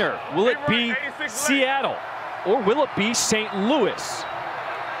the winner. Will it be Seattle or will it be St. Louis?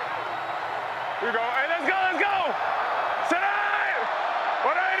 Here we go. Hey, let's go, let's go. Side.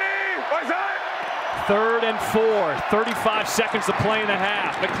 180. One side. 3rd and 4. 35 seconds to play in the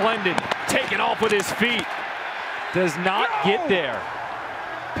half. McClendon taking off with his feet. Does not get there.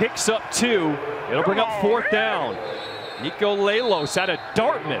 Picks up 2. It'll bring up 4th down. Nico Lelos out of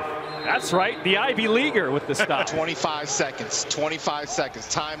Dartmouth. That's right, the Ivy Leaguer with the stop. 25 seconds, 25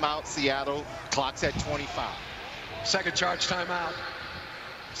 seconds. Timeout, Seattle. Clock's at 25. Second charge timeout.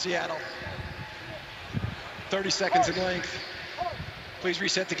 Seattle. 30 seconds in length. Please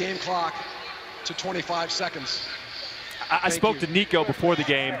reset the game clock to 25 seconds. I spoke to Nico before the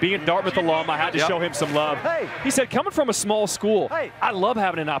game. Being Dartmouth alum, I had to show him some love. He said, coming from a small school, I love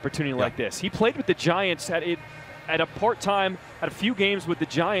having an opportunity like this. He played with the Giants at a part-time, at a few games with the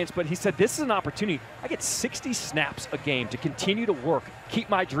Giants, but he said, this is an opportunity. I get 60 snaps a game to continue to work, keep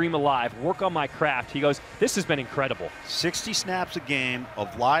my dream alive, work on my craft. He goes, this has been incredible. 60 snaps a game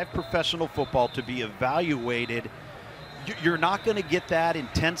of live professional football to be evaluated. You're not going to get that in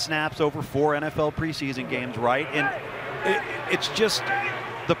 10 snaps over 4 NFL preseason games, right? And it's just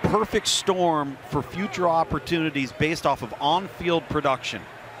the perfect storm for future opportunities based off of on-field production.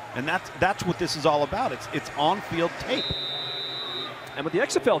 And that's what this is all about. It's on-field tape. And what the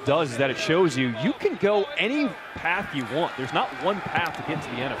XFL does is that it shows you can go any path you want. There's not one path to get to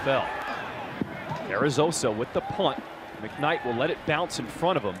the NFL. Carrizosa with the punt. McKnight will let it bounce in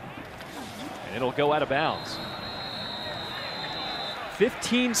front of him, and it'll go out of bounds.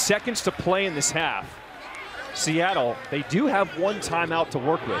 15 seconds to play in this half. Seattle, they do have 1 timeout to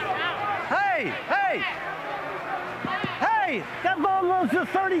work with. Hey, hey! Hey, that ball was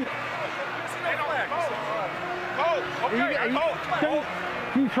just 30.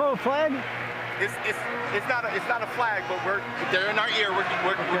 Can you throw a flag? It's not a flag, but they're in our ear. We're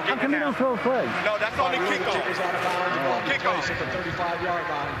How come you don't throw a flag? No, that's on the kickoff. Kickoff at the 35-yard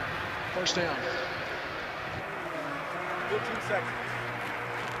line. First down. 15 seconds.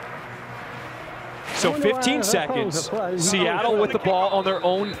 So 15 seconds, Seattle with the ball on their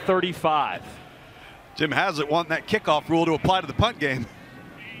own 35. Jim Haslett wanting that kickoff rule to apply to the punt game.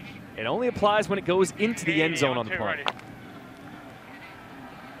 It only applies when it goes into the end zone on the punt.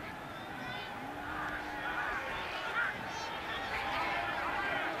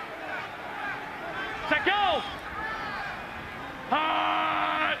 Set go!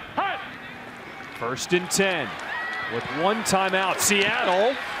 Hut! Hut! 1st and 10 with 1 timeout.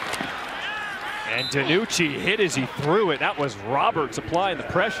 Seattle. And Danucci hit as he threw it. That was Roberts applying the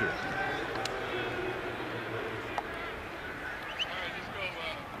pressure.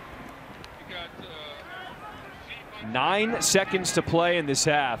 Nine seconds to play in this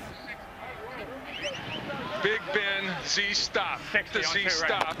half. Big Ben, Z stop. The Z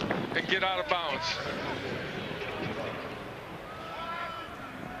stop and get out of bounds.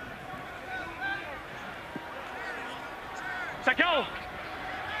 Set go!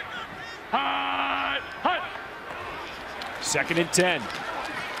 Hut! Hut! 2nd and 10.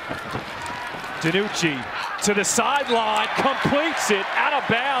 Danucci to the sideline, completes it. Out of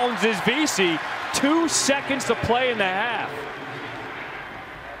bounds is Vesey. 2 seconds to play in the half.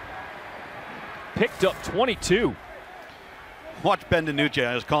 Picked up 22. Watch Ben DiNucci.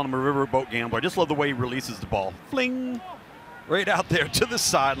 I was calling him a riverboat gambler. I just love the way he releases the ball. Fling! Right out there to the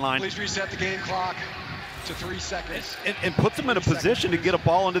sideline. Please reset the game clock to 3 seconds. And puts them in a position to get a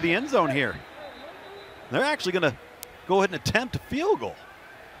ball into the end zone here. They're actually going to go ahead and attempt a field goal.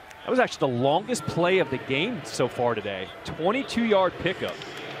 That was actually the longest play of the game so far today. 22-yard pickup.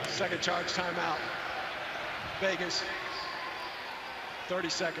 Second charge timeout. Vegas. 30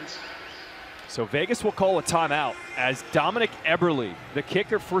 seconds. So Vegas will call a timeout as Dominic Eberle, the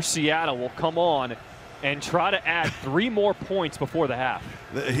kicker for Seattle, will come on and try to add 3 more points before the half.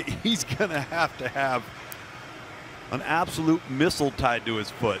 He's going to have an absolute missile tied to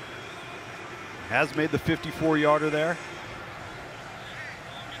his foot. Has made the 54-yarder there.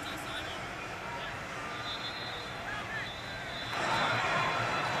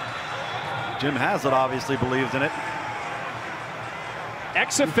 Jim Haslett obviously believes in it.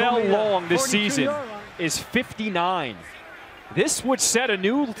 XFL long this season is 59. This would set a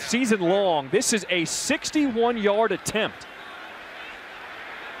new season long. This is a 61-yard attempt.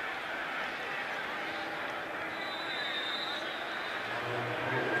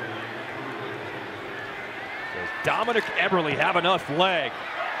 Does Dominic Eberle have enough leg?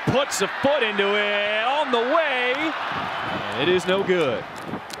 Puts a foot into it on the way. And it is no good.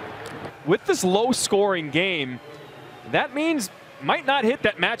 With this low-scoring game, that means might not hit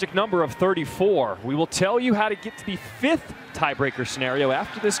that magic number of 34. We will tell you how to get to the 5th tiebreaker scenario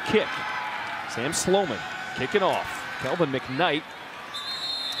after this kick. Sam Sloman kicking off. Kelvin McKnight.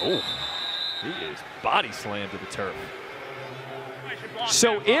 Oh, He is body slammed to the turf.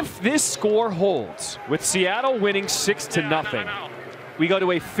 So if this score holds, with Seattle winning 6-0, we go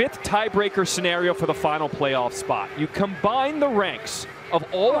to a 5th tiebreaker scenario for the final playoff spot. You combine the ranks of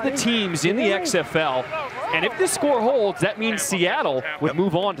all the teams in the XFL, and if this score holds, that means Seattle would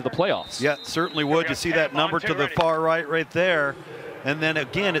move on to the playoffs. Yeah, certainly would. You see that number to the far right there. And then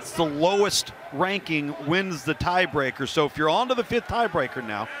again, it's the lowest ranking wins the tiebreaker. So if you're on to the 5th tiebreaker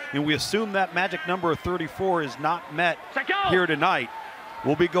now, and we assume that magic number of 34 is not met here tonight,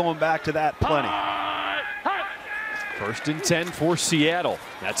 we'll be going back to that plenty. 1st and 10 for Seattle.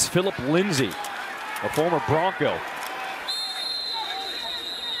 That's Philip Lindsay, a former Bronco.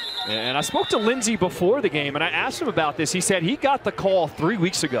 And I spoke to Lindsay before the game, and I asked him about this. He said he got the call 3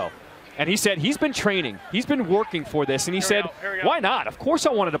 weeks ago. And he said he's been training. He's been working for this. And he said, why not? Of course I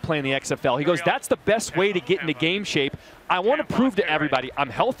wanted to play in the XFL. He goes, that's the best way to get into game shape. I want to prove to everybody I'm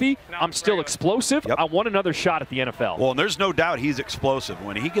healthy. I'm still explosive. I want another shot at the NFL. Well, and there's no doubt he's explosive.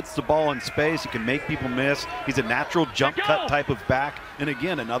 When he gets the ball in space, he can make people miss. He's a natural jump cut type of back. And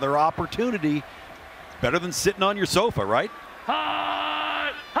again, another opportunity. Better than sitting on your sofa, right?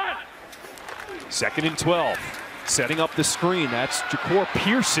 2nd and 12. Setting up the screen. That's Ja'Cour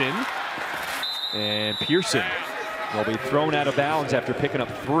Pearson. And Pearson will be thrown out of bounds after picking up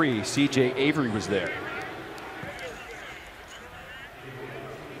 3. C.J. Avery was there.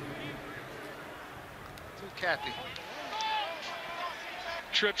 Kathy.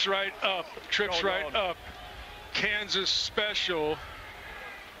 Trips right up. Trips right up. Kansas special.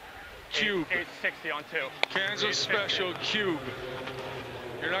 Cube. 860 on 2. Kansas special cube.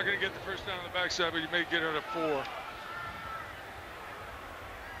 You're not going to get the first down on the backside, but you may get it at 4.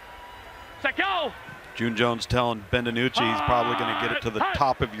 Set go! June Jones telling Ben DiNucci he's probably going to get it to the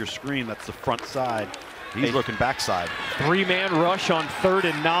top of your screen. That's the front side. He's looking backside. 3-man rush on 3rd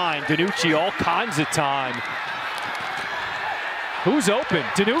and 9. DiNucci all kinds of time. Who's open?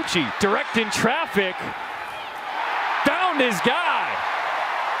 DiNucci directing traffic. Found his guy.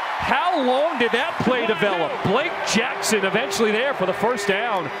 How long did that play develop? Blake Jackson eventually there for the first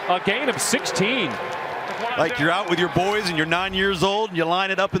down. A gain of 16. Like you're out with your boys and you're 9 years old and you line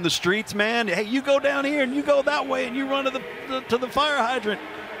it up in the streets, man. Hey, you go down here and you go that way and you run to the fire hydrant.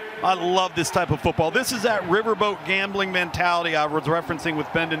 I love this type of football. This is that riverboat gambling mentality I was referencing with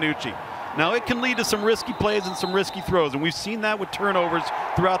Ben DiNucci. Now, it can lead to some risky plays and some risky throws, and we've seen that with turnovers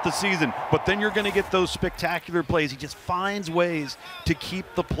throughout the season. But then you're going to get those spectacular plays. He just finds ways to keep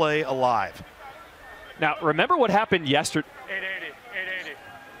the play alive. Now, remember what happened yesterday? 880, 880.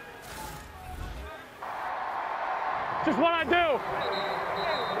 Just what I do.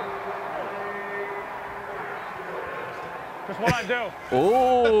 Just what I do.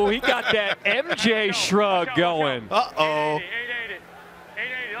 Oh, he got that MJ shrug going. Uh-oh. 880,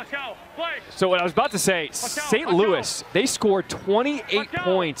 880, let's go. Play. So what I was about to say, St. Louis, they scored 28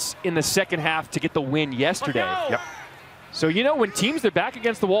 points in the second half to get the win yesterday. Yep. So, you know, when teams are back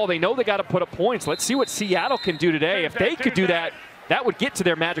against the wall, they know they got to put up points. Let's see what Seattle can do today. If they could do that, that would get to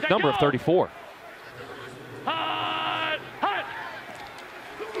their magic number of 34.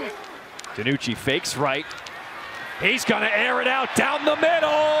 DiNucci fakes right. He's going to air it out down the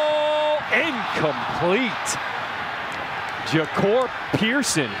middle. Incomplete. Ja'Cour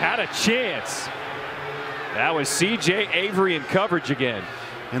Pearson had a chance. That was C.J. Avery in coverage again.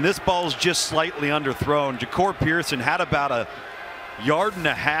 And this ball's just slightly underthrown. Ja'Cour Pearson had about a 1.5 yards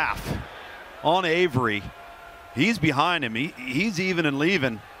on Avery. He's behind him. He's even and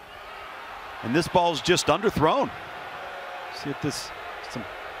leaving. And this ball's just underthrown. See if this...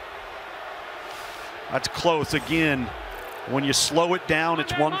 That's close. Again, when you slow it down,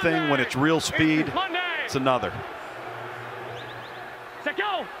 it's one thing. When it's real speed, it's another. Set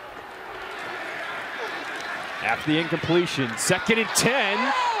go. After the incompletion, 2nd and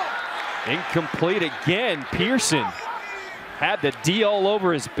 10. Incomplete again. Pearson had the D all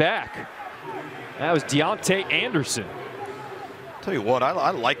over his back. That was Deontay Anderson. Tell you what,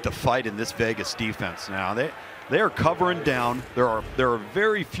 I like the fight in this Vegas defense now. They are covering down. There are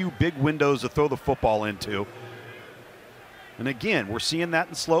very few big windows to throw the football into. And again, we're seeing that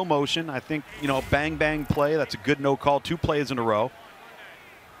in slow motion. I think, you know, bang, bang play. That's a good no call. 2 plays in a row.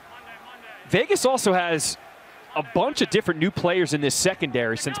 Vegas also has a bunch of different new players in this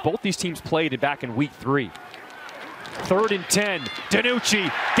secondary since both these teams played back in week 3. 3rd and 10. DiNucci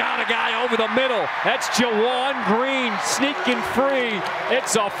got a guy over the middle. That's Jawan Green sneaking free.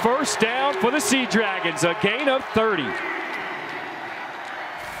 It's a first down for the Sea Dragons, a gain of 30. This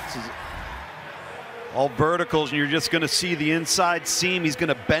is all verticals, and you're just going to see the inside seam. He's going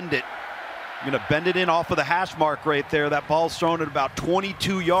to bend it. Going to bend it in off of the hash mark right there. That ball's thrown at about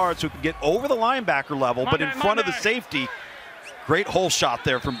 22 yards, so it can get over the linebacker level, but in front of the safety. Great hole shot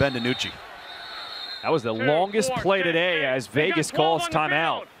there from Ben DiNucci. That was the longest play today as Vegas calls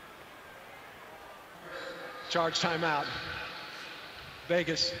timeout. Charge timeout.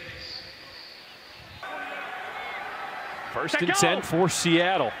 Vegas. First and 10 for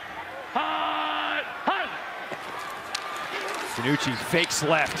Seattle. DiNucci fakes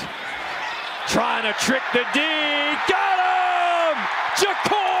left. Trying to trick the D. Got him!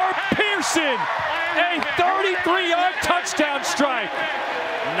 Ja'Cour Pearson! A 33-yard touchdown strike.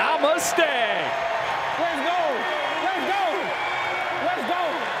 Namaste. Let's go! Let's go! Let's go!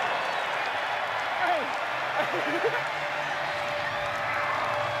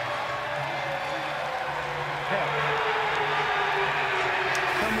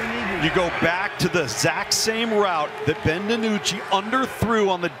 You go back to the exact same route that Ben DiNucci underthrew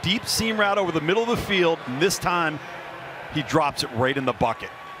on the deep seam route over the middle of the field, and this time he drops it right in the bucket.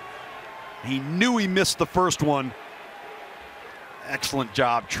 He knew he missed the first one. Excellent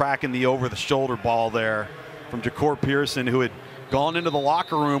job tracking the over-the-shoulder ball there from Ja'Cour Pearson, who had gone into the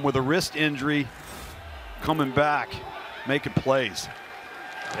locker room with a wrist injury, coming back, making plays.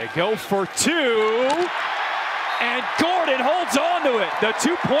 They go for two, and Gordon holds on to it. The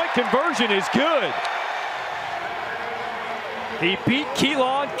two-point conversion is good. He beat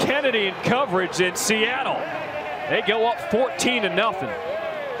Keelan Kennedy in coverage in Seattle. They go up 14-0.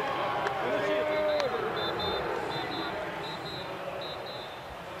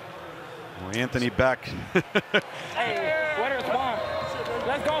 Anthony Beck,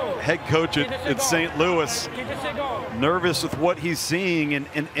 Let's go. head coach at St. Louis, nervous with what he's seeing,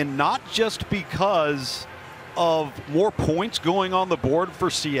 and not just because of more points going on the board for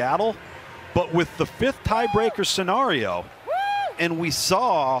Seattle, but with the fifth tiebreaker scenario. And we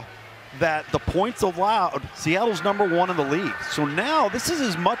saw that the points allowed, Seattle's #1 in the league. So now this is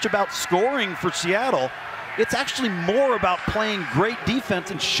as much about scoring for Seattle. It's actually more about playing great defense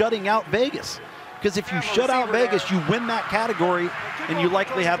and shutting out Vegas. Because if you shut out Vegas, you win that category and you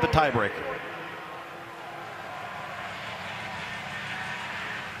likely have the tiebreaker.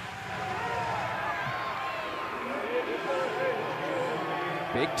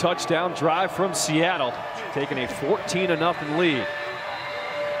 Big touchdown drive from Seattle, taking a 14-0 lead.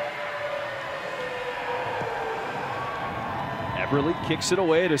 Eberle kicks it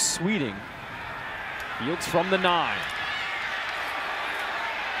away to Sweeting. Fields from the 9.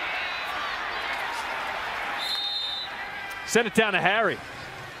 Send it down to Harry.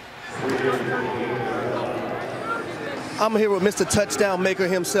 I'm here with Mr. Touchdown Maker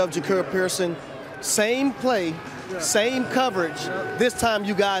himself, Ja'Cour Pearson. Same play, same coverage. This time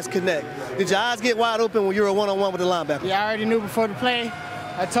you guys connect. Did your eyes get wide open when you were one-on-one with the linebacker? Yeah, I already knew before the play.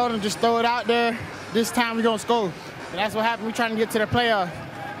 I told him just throw it out there. This time we're going to score. And that's what happened. We're trying to get to the playoff.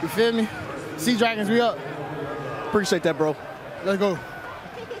 You feel me? Sea Dragons, we up. Appreciate that, bro. Let's go.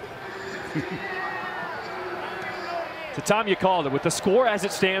 It's the time you called it. With the score as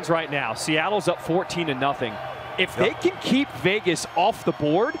it stands right now, Seattle's up 14-0. If they can keep Vegas off the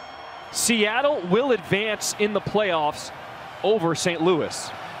board, Seattle will advance in the playoffs over St.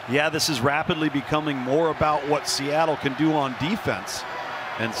 Louis. Yeah, this is rapidly becoming more about what Seattle can do on defense.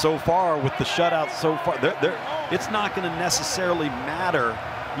 And so far, with the shutouts so far, it's not going to necessarily matter,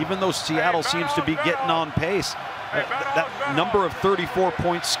 even though Seattle seems to be getting on pace. That number of 34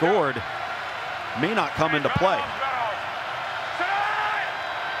 points scored may not come into play.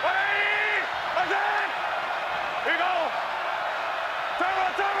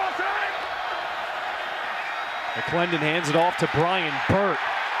 McClendon hands it off to Brian Burt.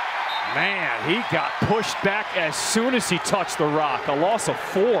 Man, he got pushed back as soon as he touched the rock. A loss of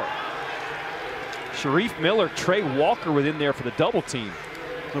 4. Sharif Miller, Trey Walker within there for the double team.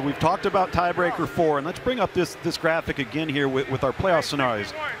 So we've talked about tiebreaker 4, and let's bring up this graphic again here with our playoff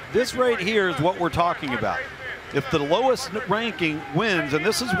scenarios. This right here is what we're talking about. If the lowest ranking wins, and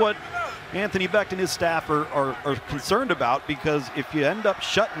this is what Anthony Beck and his staff are concerned about, because if you end up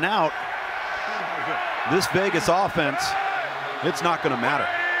shutting out this Vegas offense, it's not going to matter.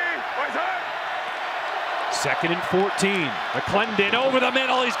 2nd and 14. McClendon over the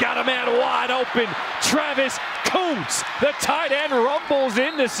middle. He's got a man wide open. Travis Kuntz, the tight end, rumbles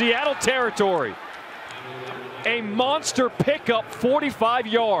into Seattle territory. A monster pickup, 45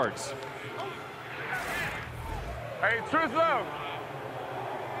 yards. Hey, truth love.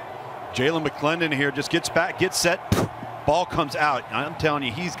 Jalen McClendon here just gets back, gets set, ball comes out. I'm telling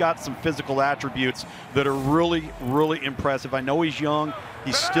you, he's got some physical attributes that are really, really impressive. I know he's young,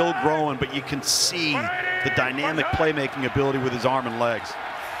 he's still growing, but you can see the dynamic playmaking ability with his arm and legs.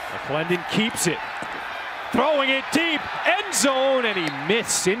 McClendon keeps it. Throwing it deep, end zone, and he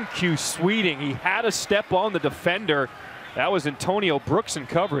missed. In-Q Sweeting. He had a step on the defender. That was Antonio Brooks in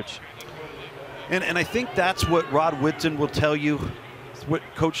coverage. And I think that's what Rod Whitson will tell you. It's what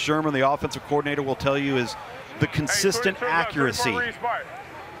Coach Sherman, the offensive coordinator, will tell you is the consistent accuracy.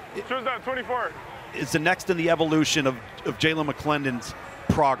 It's the next in the evolution of Jalen McClendon's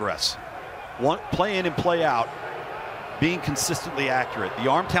progress. Play in and play out, being consistently accurate. The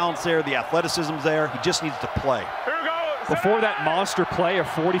arm talent's there, the athleticism's there. He just needs to play. Before that monster play of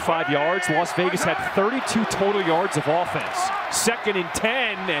 45 yards, Las Vegas had 32 total yards of offense. 2nd and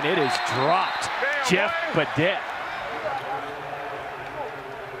 10, and it is dropped. Jeff Badet.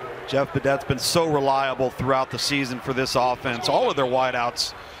 Jeff Badet's been so reliable throughout the season for this offense. All of their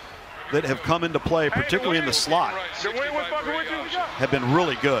wideouts that have come into play, particularly in the slot, have been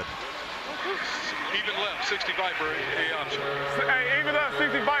really good. Even left, 65 for A option. Hey, even left,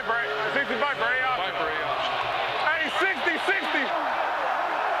 65 for A option. 5 for A option. Hey, 60, 60.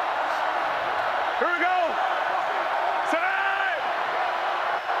 Here we go. Set.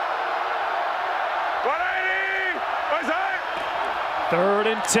 180. What's that? 3rd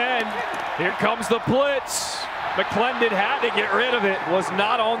and 10. Here comes the blitz. McClendon had to get rid of it. Was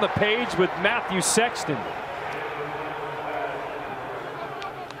not on the page with Matthew Sexton.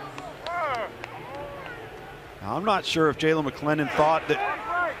 I'm not sure if Jalen McClendon thought that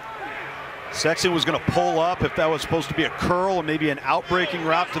Sexton was going to pull up, if that was supposed to be a curl and maybe an outbreaking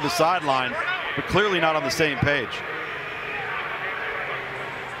route to the sideline, but clearly not on the same page.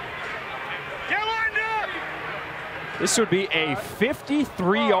 This would be a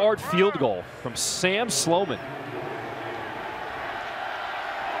 53-yard field goal from Sam Sloman.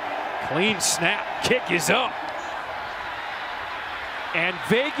 Clean snap, kick is up. And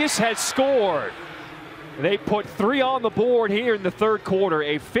Vegas has scored. They put 3 on the board here in the 3rd quarter,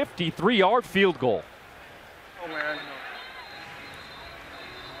 a 53-yard field goal. Oh, man.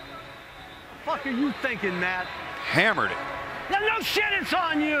 Fuck are you thinking, Matt? Hammered it. No shit, it's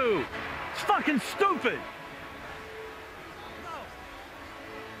on you. It's fucking stupid.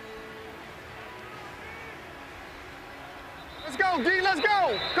 Let's go, D, let's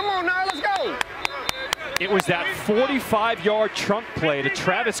go. Come on now, let's go. It was that 45-yard trunk play to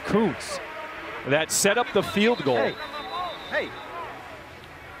Travis Kuntz that set up the field goal. Hey.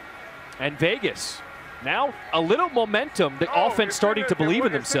 And Vegas, now a little momentum, the offense starting to believe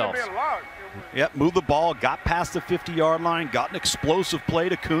in themselves. Yep, moved the ball, got past the 50-yard line, got an explosive play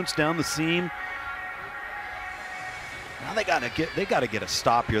to Kuntz down the seam. Now they got to get a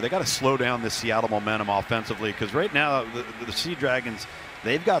stop here. They got to slow down this Seattle momentum offensively, because right now the Sea Dragons,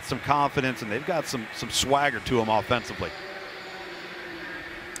 they've got some confidence and they've got some swagger to them offensively.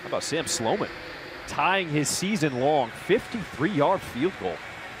 How about Sam Sloman tying his season-long 53-yard field goal?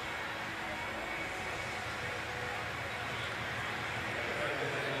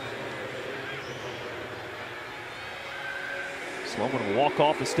 Sloman will walk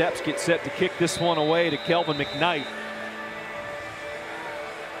off the steps, get set to kick this one away to Kelvin McKnight.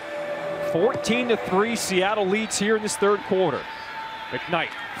 14-3, Seattle leads here in this 3rd quarter. McKnight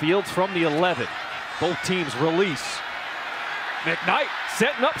fields from the 11. Both teams release. McKnight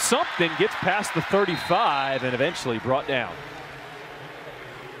setting up something, gets past the 35 and eventually brought down.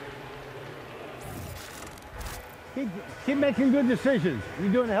 Keep making good decisions.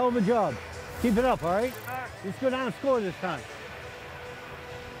 You're doing a hell of a job. Keep it up, all right? Let's go down and score this time.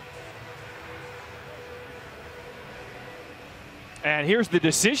 And here's the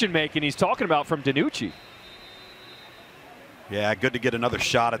decision making he's talking about from DiNucci. Yeah, good to get another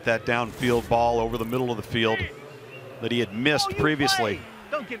shot at that downfield ball over the middle of the field that he had missed previously.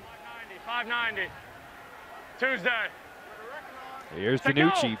 Don't get 590. Tuesday. Here's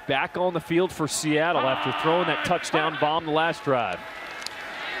DiNucci back on the field for Seattle after throwing that touchdown bomb the last drive.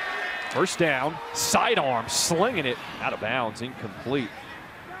 First down, sidearm, slinging it out of bounds, incomplete.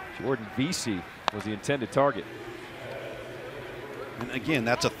 Jordan Vesey was the intended target. And again,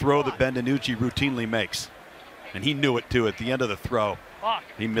 that's a throw that Ben DiNucci routinely makes. And he knew it too at the end of the throw.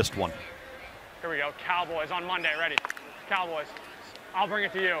 He missed one. Here we go. Cowboys on Monday. Ready? Cowboys. I'll bring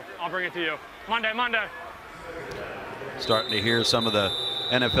it to you. I'll bring it to you. Monday. Starting to hear some of the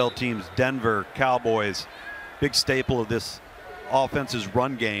NFL teams. Denver Cowboys, big staple of this offense's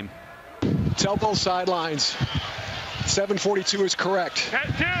run game. Tell both sidelines. 7:42 is correct.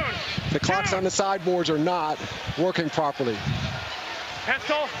 The clocks on the sideboards are not working properly.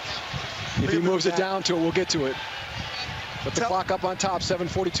 Pistol. If he moves it down to it, we'll get to it. But the clock up on top,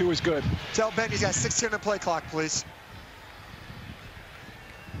 7:42 is good. Tell Ben he's got 16 on the play clock, please.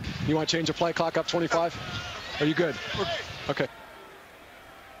 You want to change the play clock up 25? Are you good? Okay.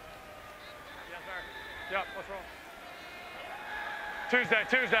 Tuesday.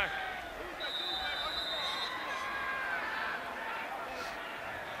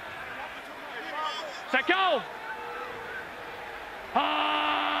 Set, go!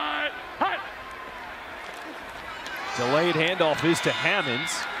 Hut! Delayed handoff is to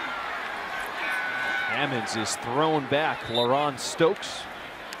Hammonds. Hammonds is thrown back. LaRon Stokes.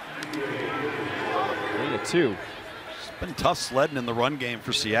 3-2. It's been tough sledding in the run game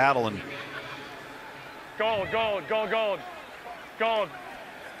for Seattle. And Gold.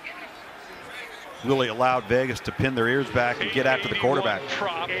 Really allowed Vegas to pin their ears back and get after the quarterback.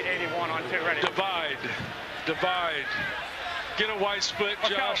 Prop. 881 on 2, ready. Divide. Get a wide split,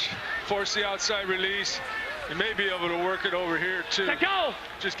 Josh. Force the outside release. You may be able to work it over here, too. Go!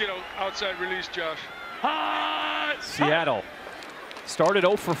 Just get an outside release, Josh. Seattle started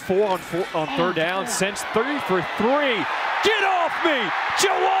 0 for 4 on third down, since 3 for 3. Get off me!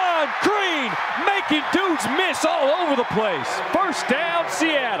 Jawan Green making dudes miss all over the place. First down,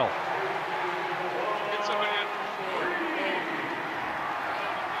 Seattle.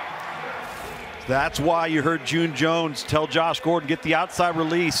 That's why you heard June Jones tell Josh Gordon, get the outside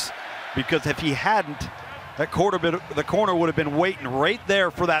release, because if he hadn't, the corner would have been waiting right there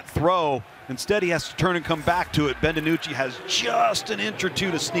for that throw. Instead, he has to turn and come back to it. Ben DiNucci has just an inch or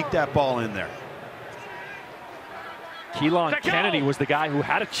two to sneak that ball in there. Keelan Kennedy was the guy who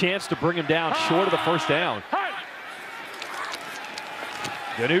had a chance to bring him down short of the first down.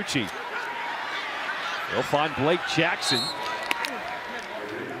 DiNucci. He'll find Blake Jackson.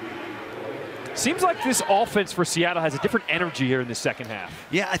 Seems like this offense for Seattle has a different energy here in the second half.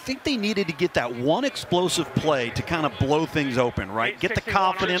 Yeah, I think they needed to get that one explosive play to kind of blow things open, right? Get the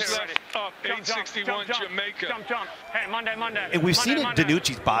confidence. Up, 861 Jamaica. Jump. Hey, Monday. And we've seen it in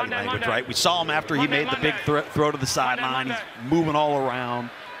DiNucci's body language, right? We saw him after he made the big throw to the sideline. He's moving all around.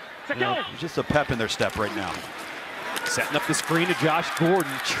 You know, just a pep in their step right now. Setting up the screen to Josh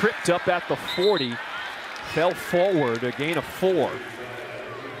Gordon. Tripped up at the 40. Fell forward, a gain of 4.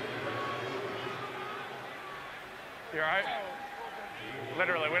 You all right?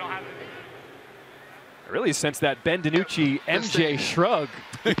 Literally, we don't have. I really sense that Ben DiNucci MJ shrug.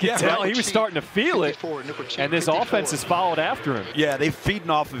 You can tell he was starting to feel it, and this offense has followed after him. Yeah, they're feeding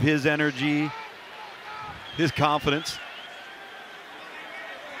off of his energy, his confidence.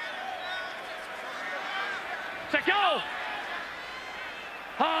 Set, go!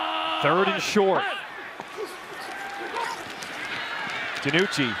 Third and short.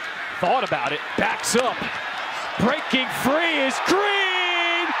 DiNucci thought about it, backs up. Breaking free is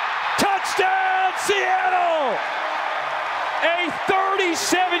Green! Touchdown, Seattle! A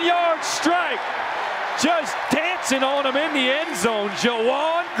 37-yard strike. Just dancing on him in the end zone.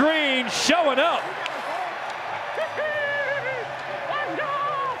 Jawan Green showing up.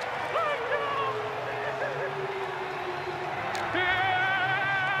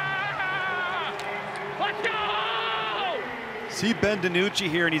 Let's go! See Ben DiNucci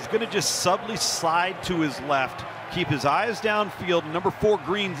here, and he's going to just subtly slide to his left, keep his eyes downfield. Number 4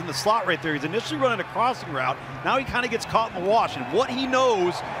 Green's in the slot right there. He's initially running a crossing route. Now he kind of gets caught in the wash, and what he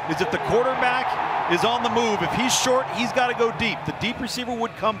knows is if the quarterback is on the move, if he's short, he's got to go deep. The deep receiver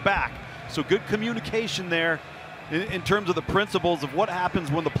would come back. So good communication there in terms of the principles of what happens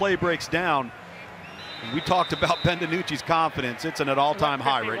when the play breaks down. And we talked about Ben DiNucci's confidence. It's at an all-time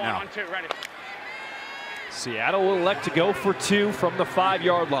high right now. Seattle will elect to go for 2 from the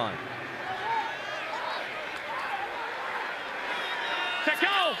 5-yard line.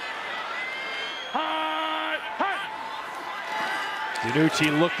 Go!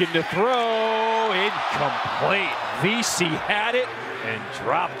 DiNucci looking to throw, incomplete. VC had it and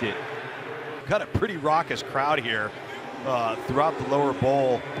dropped it. Got a pretty raucous crowd here throughout the lower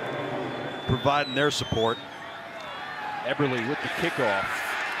bowl, providing their support. Eberle with the kickoff.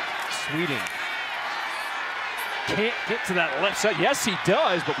 Sweeting can't get to that left side. Yes, he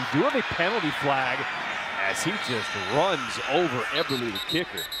does, but we do have a penalty flag as he just runs over Eberle, the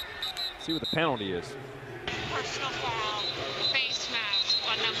kicker. See what the penalty is. Personal foul, face mask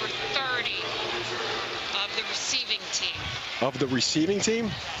on number 30 of the receiving team. Of the receiving team?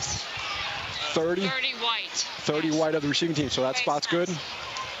 30? 30 white. 30 white of the receiving team, so that spot's good.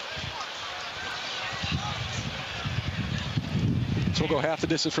 So we'll go half the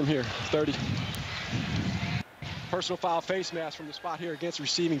distance from here, 30. Personal foul, face mask from the spot here against the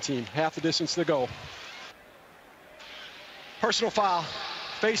receiving team. Half the distance to go. Personal foul,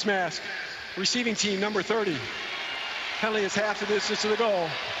 face mask, receiving team, number 30. Penalty is half the distance to the goal.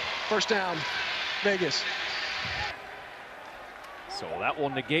 First down, Vegas. So that will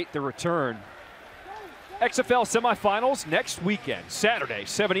negate the return. XFL semifinals next weekend. Saturday,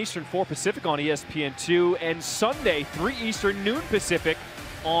 7 Eastern, 4 Pacific on ESPN2, and Sunday, 3 Eastern, noon Pacific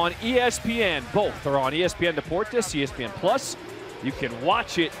on ESPN. Both are on ESPN Deportes, ESPN Plus. You can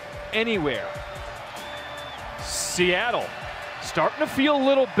watch it anywhere. Seattle starting to feel a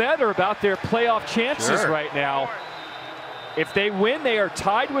little better about their playoff chances right now. If they win, they are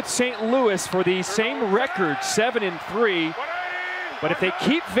tied with St. Louis for the same record, 7-3. But if they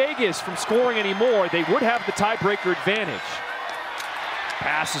keep Vegas from scoring anymore, they would have the tiebreaker advantage.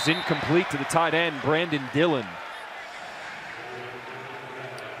 Pass is incomplete to the tight end, Brandon Dillon.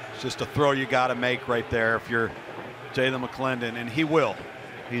 It's just a throw you got to make right there if you're Jalen McClendon, and he will.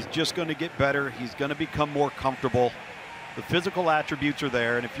 He's just going to get better. He's going to become more comfortable. The physical attributes are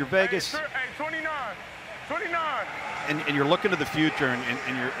there, and if you're Vegas, 29. and you're looking to the future,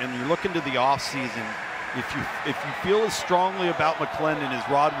 and you're looking to the off season, if you feel as strongly about McClendon as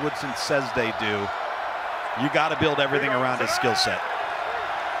Rod Woodson says they do, you got to build everything around his skill set.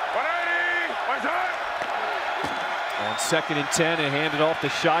 On 2nd and 10, and handed off to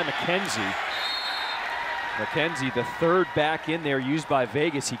Shy McKenzie. McKenzie, the third back in there used by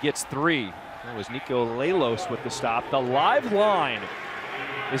Vegas. He gets 3. That was Nico Lalos with the stop. The live line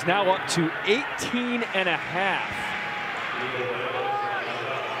is now up to 18.5.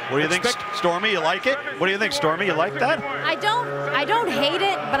 What do you think, Stormy? You like it? What do you think, Stormy? You like that? I don't hate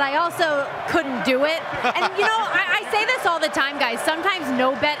it, but I also couldn't do it. And you know, I say this all the time, guys. Sometimes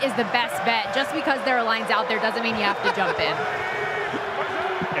no bet is the best bet. Just because there are lines out there doesn't mean you have to jump in.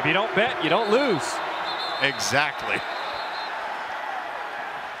 If you don't bet, you don't lose. Exactly.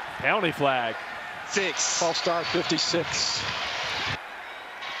 Penalty flag. 6. False start, 56.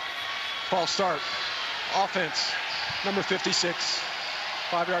 False start. Offense, number 56.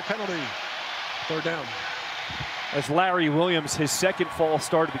 5-yard penalty. 3rd down. As Larry Williams, his second false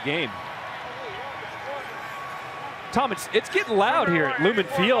start of the game. Tom, it's getting loud here at Lumen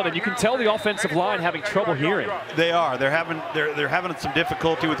Field, and you can tell the offensive line having trouble hearing. They are. They're having some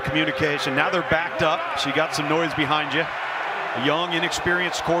difficulty with communication. Now they're backed up. So you got some noise behind you. A young,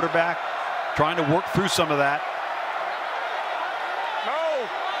 inexperienced quarterback trying to work through some of that. No.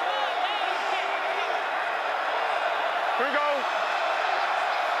 Here we go.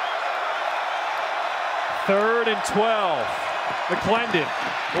 3rd and 12. McClendon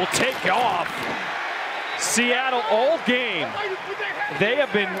will take off. Seattle all game. They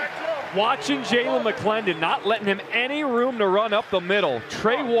have been watching Jalen McClendon, not letting him any room to run up the middle.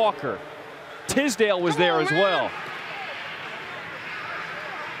 Trey Walker. Tisdale was there as well.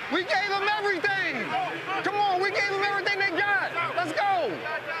 We gave them everything. Come on, we gave them everything they got. Let's go.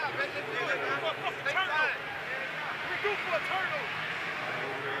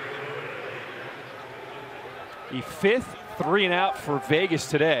 The 5th 3-and-out for Vegas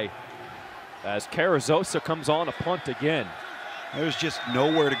today, as Carrizosa comes on a punt again. There's just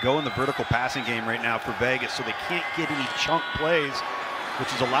nowhere to go in the vertical passing game right now for Vegas, so they can't get any chunk plays,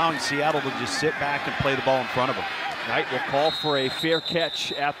 which is allowing Seattle to just sit back and play the ball in front of them. Knight will call for a fair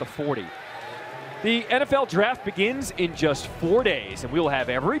catch at the 40. The NFL draft begins in just 4 days, and we will have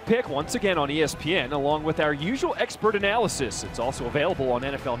every pick once again on ESPN, along with our usual expert analysis. It's also available on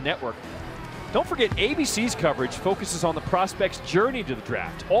NFL Network. Don't forget, ABC's coverage focuses on the prospect's journey to the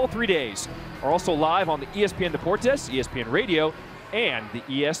draft. All 3 days are also live on the ESPN Deportes, ESPN Radio, and the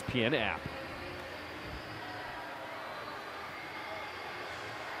ESPN app.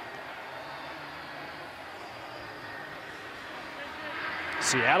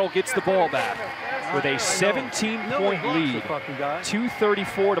 Seattle gets the ball back with a 17-point lead.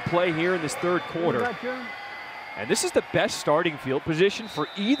 2:34 to play here in this 3rd quarter. And this is the best starting field position for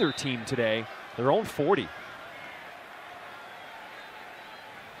either team today. Their own 40.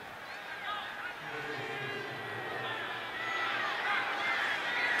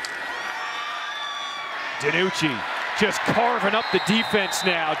 DiNucci just carving up the defense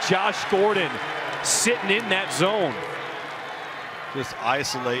now. Josh Gordon sitting in that zone. Just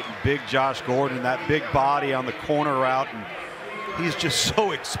isolating big Josh Gordon, that big body on the corner route, and he's just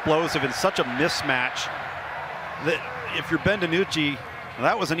so explosive and such a mismatch that if you're Ben DiNucci, well,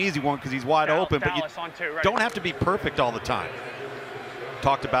 that was an easy one because he's wide open, but you don't have to be perfect all the time.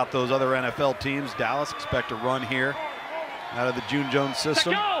 Talked about those other NFL teams. Dallas expect a run here out of the June Jones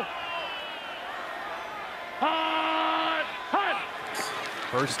system.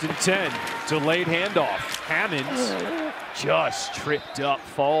 First and 10, delayed handoff. Hammonds just tripped up,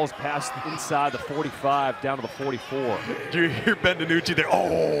 falls past inside the 45, down to the 44. Do you hear Ben DiNucci there?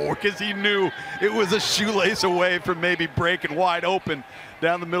 Oh, because he knew it was a shoelace away from maybe breaking wide open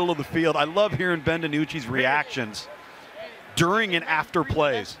down the middle of the field. I love hearing Ben DiNucci's reactions during and after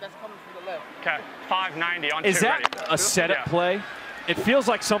plays. Okay, 590 on 2. Is that ready. a setup play? It feels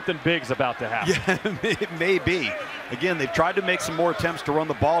like something big's about to happen. Yeah, it may be. Again, they've tried to make some more attempts to run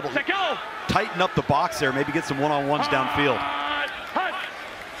the ball to tighten up the box there, maybe get some one-on-ones downfield.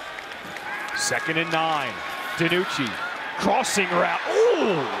 2nd and 9. DiNucci, crossing route.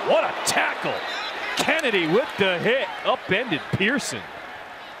 Ooh, what a tackle. Kennedy with the hit, upended Pearson.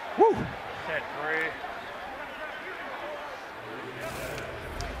 Woo.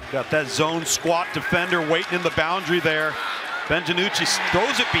 Got that zone squat defender waiting in the boundary there. Ben DiNucci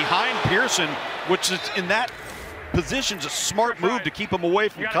throws it behind Pearson, which is in that position is a smart move to keep him away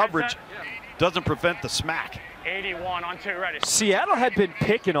from coverage. Doesn't prevent the smack. 81 on 2, ready. Seattle had been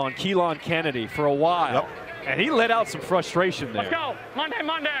picking on Keelan Kennedy for a while, and he let out some frustration there. Let's go. Monday,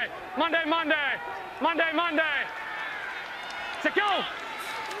 Monday. Monday, Monday. Monday, Monday. Let's go.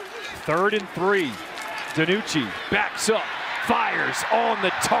 3rd and 3. DiNucci backs up, fires on the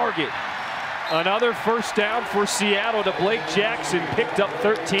target. Another first down for Seattle to Blake Jackson, picked up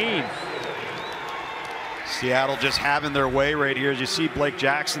 13. Seattle just having their way right here. As you see Blake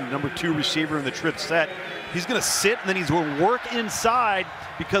Jackson, the number 2 receiver in the trip set. He's going to sit and then he's going to work inside,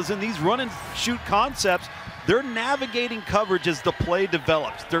 because in these run and shoot concepts, they're navigating coverage as the play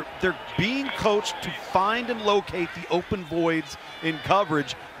develops. They're being coached to find and locate the open voids in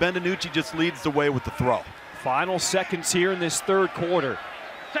coverage. Ben DiNucci just leads the way with the throw. Final seconds here in this 3rd quarter.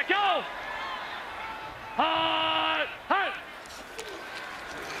 Set go.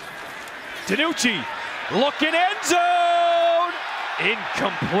 DiNucci looking end zone.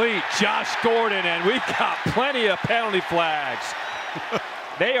 Incomplete. Josh Gordon, and we've got plenty of penalty flags.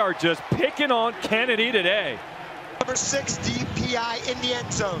 They are just picking on Kennedy today. Number 6 DPI in the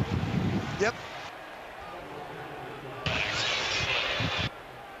end zone. Yep.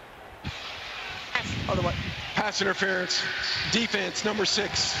 Pass interference. Defense, number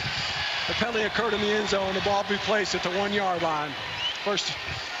 6. The penalty occurred in the end zone. The ball be placed at the 1-yard line. First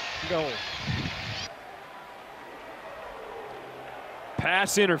goal.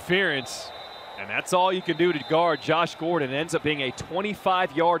 Pass interference, and that's all you can do to guard Josh Gordon. It ends up being a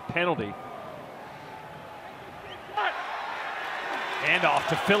 25-yard penalty. Hand off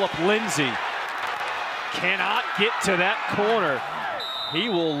to Philip Lindsay. Cannot get to that corner. He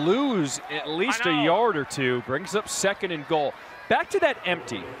will lose at least a yard or two. Brings up 2nd and goal. Back to that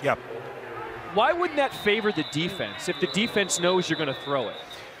empty. Yep. Why wouldn't that favor the defense if the defense knows you're going to throw it?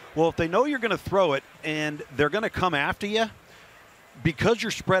 Well, if they know you're going to throw it and they're going to come after you, because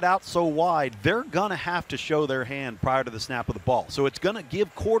you're spread out so wide, they're going to have to show their hand prior to the snap of the ball. So it's going to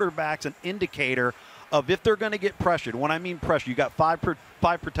give quarterbacks an indicator of if they're going to get pressured. When I mean pressure, you got five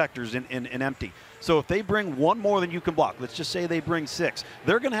protectors in empty. So if they bring one more than you can block, let's just say they bring 6,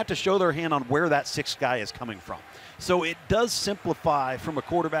 they're going to have to show their hand on where that 6th guy is coming from. So it does simplify from a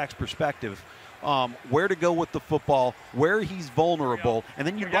quarterback's perspective where to go with the football, where he's vulnerable, and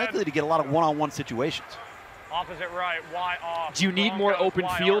then you're likely to get a lot of one-on-one situations. Opposite right, Y off. Do you need more open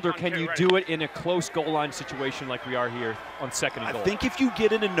field, or can you do it in a close goal line situation like we are here on 2nd and goal? I think if you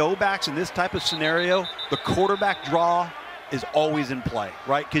get into no backs in this type of scenario, the quarterback draw is always in play,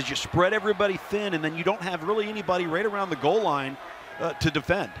 right? Because you spread everybody thin, and then you don't have really anybody right around the goal line to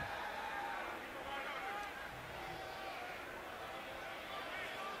defend.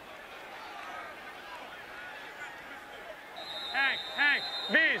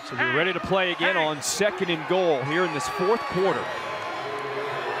 So we're ready to play again on 2nd and goal here in this 4th quarter.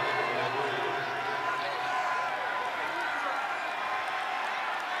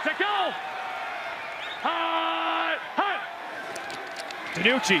 Set go.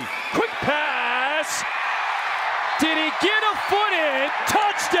 DiNucci, quick pass. Did he get a foot in?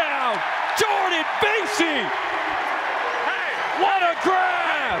 Touchdown, Jordan Basie. Hey, what a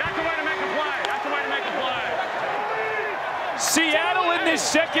grab. That's the way to make a play. That's the way to make a play. Seattle in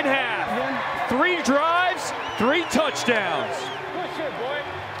this 2nd half. 3 drives, 3 touchdowns. Good shit, boy.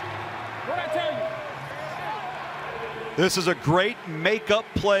 What'd I tell you? This is a great makeup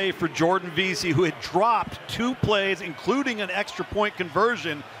play for Jordan Vesey, who had dropped 2 plays, including an extra point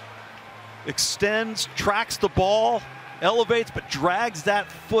conversion. Extends, tracks the ball, elevates, but drags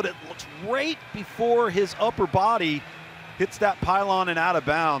that foot. It looks right before his upper body hits that pylon and out of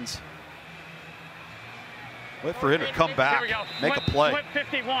bounds. Wait for him to come back, make a play. Flip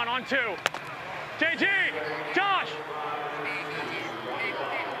 51 on 2. JG, Josh.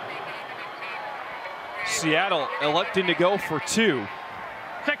 Seattle electing to go for 2.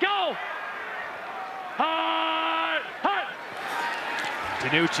 Set go.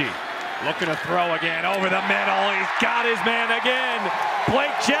 DiNucci looking to throw again over the middle. He's got his man again.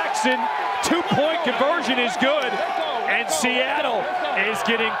 Blake Jackson, 2-point conversion is good. And Seattle is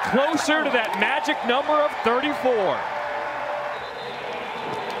getting closer to that magic number of 34.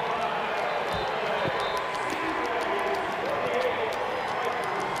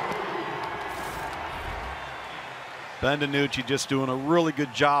 Ben DiNucci just doing a really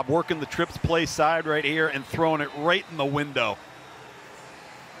good job working the trips play side right here and throwing it right in the window.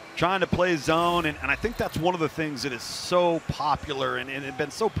 Trying to play zone, and I think that's one of the things that is so popular and has been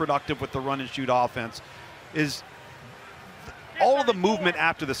so productive with the run and shoot offense is all of the movement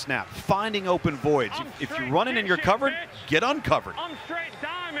after the snap, finding open voids. If you're running and you're covered, get uncovered. I'm straight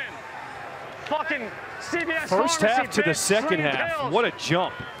diamond. Fucking CBS First half to the bitch. second Green half. pills. What a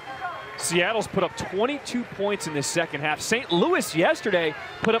jump. Seattle's put up 22 points in this second half. St. Louis yesterday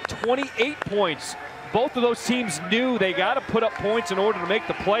put up 28 points. Both of those teams knew they got to put up points in order to make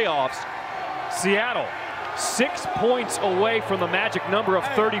the playoffs. Seattle, 6 points away from the magic number of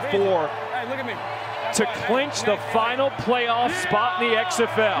 34 Hey, look at me. to clinch the final playoff spot in the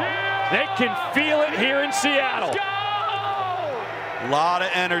XFL. They can feel it here in Seattle. A lot of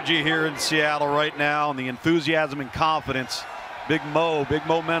energy here in Seattle right now, and the enthusiasm and confidence. Big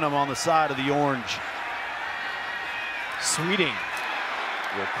momentum on the side of the orange. Sweeting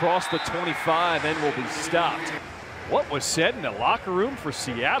will cross the 25 and will be stopped. What was said in the locker room for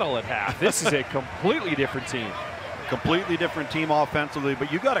Seattle at half? This is a completely different team. Completely different team offensively,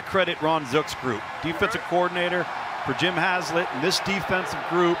 but you got to credit Ron Zook's group. Defensive coordinator for Jim Haslett, and this defensive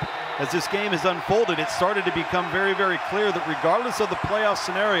group, as this game has unfolded, it started to become very, very clear that regardless of the playoff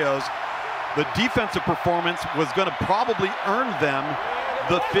scenarios, the defensive performance was going to probably earn them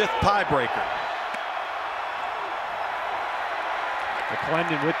the 5th tiebreaker.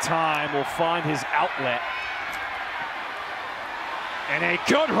 McClendon with time will find his outlet. And a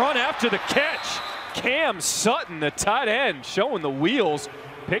good run after the catch. Cam Sutton, the tight end, showing the wheels,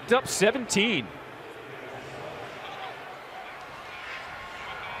 picked up 17.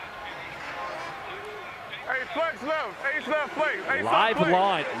 Flex left. Ace left play. Ace Live left play.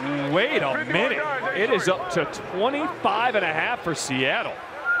 line. Wait a minute. It is up to 25 and a half for Seattle.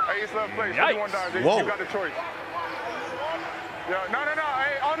 Ace left play. Yikes. 51 dollars. Whoa. You got the choice. Yeah, no.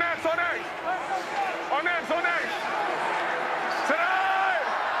 Hey, on next. Tonight.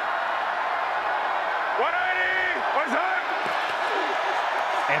 180. What's up?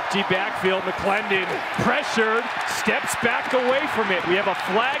 Empty backfield. McClendon pressured, steps back away from it. We have a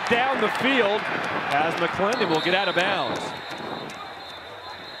flag down the field as McClendon will get out of bounds.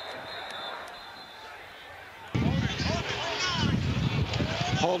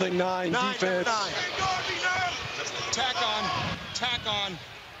 Holding 9 defense. Tack on.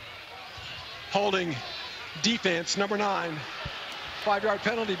 Holding defense, number 9. 5-yard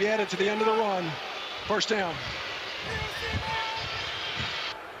penalty be added to the end of the run. First down.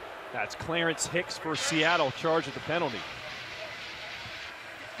 That's Clarence Hicks for Seattle, charged with the penalty.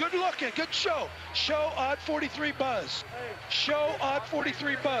 Good looking, good show. Show odd 43 buzz. Show odd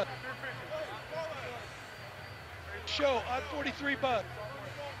 43 buzz. Show odd 43 buzz.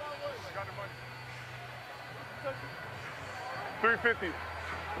 350.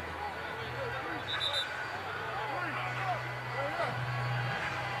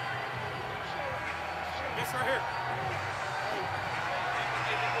 Yes, right here.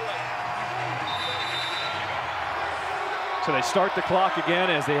 So they start the clock again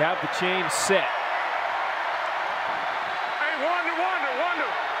as they have the chain set. Hey, Wonder.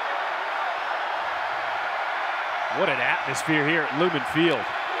 What an atmosphere here at Lumen Field.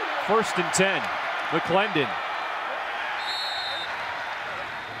 1st and 10. McClendon.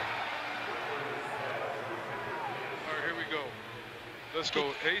 All right, here we go. Let's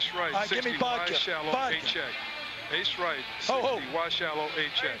go. Ace right, 60, give me wide vodka. shallow, Vodka. A-check. Ace right, 60, Ho, ho. wide shallow,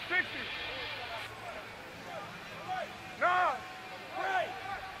 A-check. 60. No.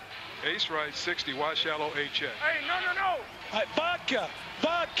 Ace right, 60, wide shallow, A-check. Hey, no. Vodka.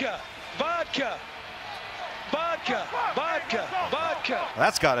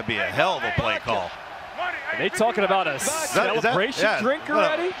 That's got to be a hell of a play call. Are they talking about a celebration drink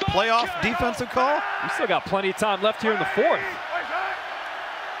already? Playoff defensive call? We still got plenty of time left here in the 4th.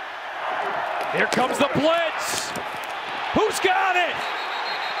 Here comes the blitz. Who's got it?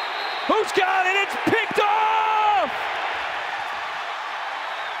 It's picked off!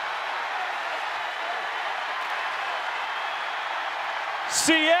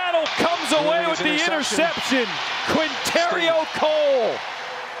 Seattle comes away with the interception. Quinterio Cole.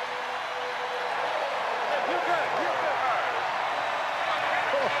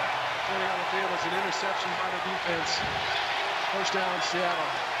 Going on the field is an interception by the defense. First down,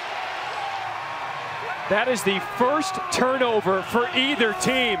 Seattle. That is the first turnover for either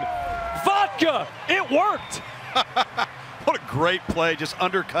team. Vodka, it worked. What a great play, just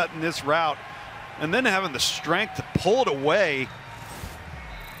undercutting this route. And then having the strength to pull it away.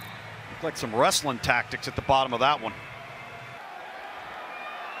 Looked like some wrestling tactics at the bottom of that one.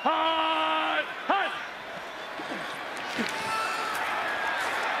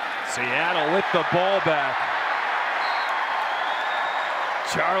 Seattle with the ball back.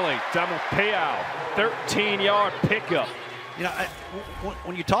 Charlie Tamalpayao, 13-yard pickup. You know,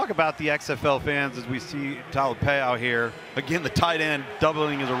 when you talk about the XFL fans, as we see Tamalpayao here, again, the tight end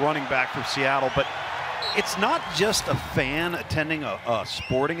doubling as a running back for Seattle, but it's not just a fan attending a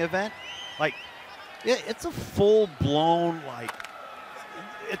sporting event. Like, it's a full-blown, like,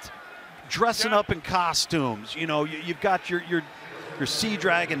 it's dressing up in costumes. You know, you've got your Sea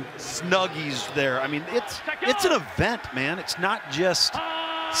Dragon Snuggies there. I mean, it's an event, man. It's not just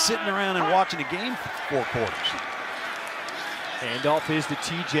sitting around and watching a game for 4 quarters. Handoff is to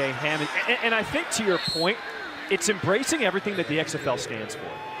TJ Hammond. And I think, to your point, it's embracing everything that the XFL stands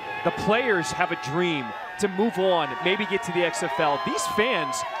for. The players have a dream to move on, maybe get to the XFL. These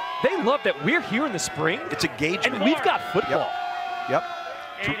fans, they love that we're here in the spring. It's engagement. And we've got football. Yep.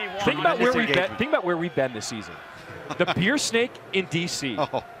 Think about where we've been. Think about where we've been this season. The Beer Snake in DC.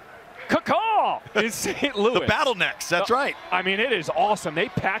 Oh. Cacaw in St. Louis. The Bottlenecks, that's right. I mean, it is awesome. They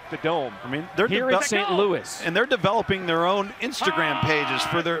packed the dome. I mean, they're here in St. Louis. And they're developing their own Instagram pages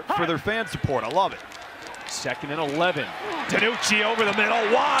for their fan support. I love it. 2nd and 11. Danucci over the middle,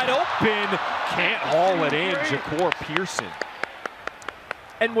 wide open. Can't haul it in, Ja'Cour Pearson.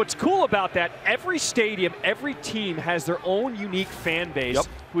 And what's cool about that, every stadium, every team has their own unique fan base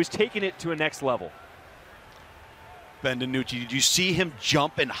who is taking it to a next level. Ben DiNucci, did you see him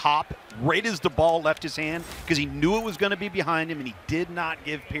jump and hop right as the ball left his hand? Because he knew it was going to be behind him, and he did not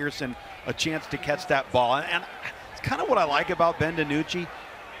give Pearson a chance to catch that ball. And it's kind of what I like about Ben DiNucci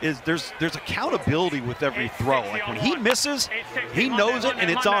is there's accountability with every throw. Like when he misses, he knows it,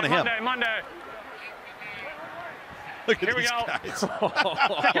 and it's on him. Look at these guys.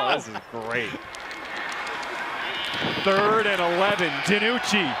 Oh, this is great. 3rd and 11.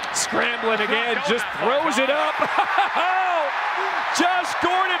 DiNucci scrambling again, just throws it up. Josh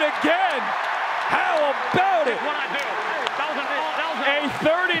Gordon again. How about it? A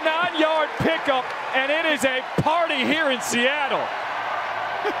 39-yard pickup, and it is a party here in Seattle.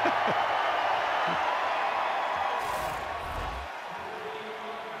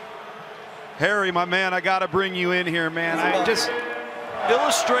 Harry, my man, I got to bring you in here, man. I just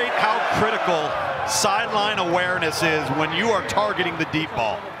illustrate how critical sideline awareness is when you are targeting the deep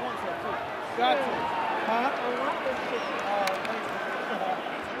ball.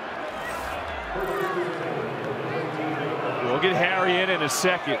 We'll get Harry in a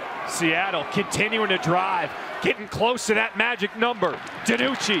second. Seattle continuing to drive, getting close to that magic number.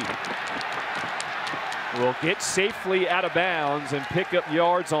 DiNucci will get safely out of bounds and pick up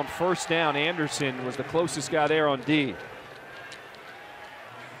yards on 1st down. Anderson was the closest guy there on D.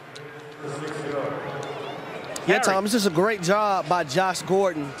 Yeah, Tom, this is a great job by Josh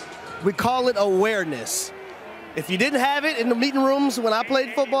Gordon. We call it awareness. If you didn't have it in the meeting rooms when I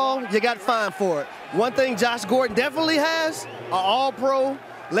played football, you got fined for it. One thing Josh Gordon definitely has, an all-pro,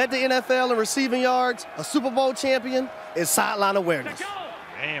 led the NFL in receiving yards, a Super Bowl champion, is sideline awareness.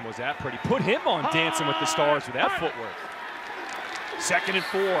 Man, was that pretty. Put him on Dancing with the Stars with that footwork. 2nd and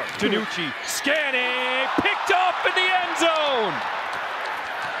 4. DiNucci scanning, picked up in the end zone.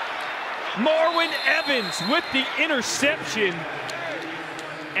 Marwin Evans with the interception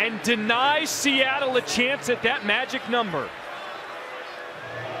and denies Seattle a chance at that magic number.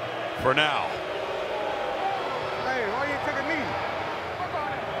 For now. Hey, why you took a knee?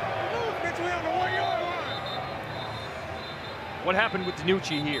 Bitch, we on the 1-yard line. What happened with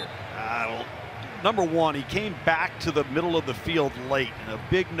DiNucci here? Number one, he came back to the middle of the field late, and a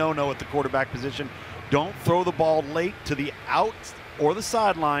big no-no at the quarterback position. Don't throw the ball late to the out or the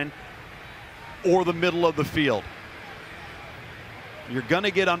sideline or the middle of the field. You're going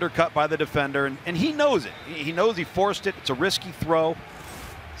to get undercut by the defender, and he knows it. He knows he forced it. It's a risky throw.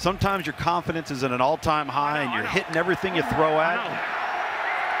 Sometimes your confidence is at an all-time high, and you're hitting everything you throw at.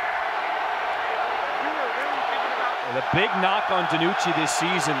 The big knock on DiNucci this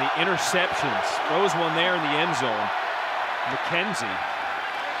season, the interceptions. Throws one there in the end zone. McKenzie.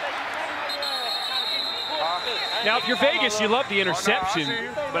 Now, if you're Vegas, you love the interception,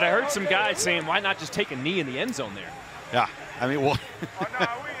 but I heard some guys saying, why not just take a knee in the end zone there? Yeah, I mean, well,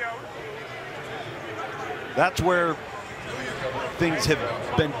 that's where things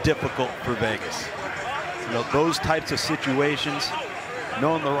have been difficult for Vegas. You know, those types of situations,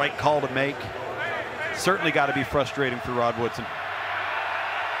 knowing the right call to make, certainly got to be frustrating for Rod Woodson.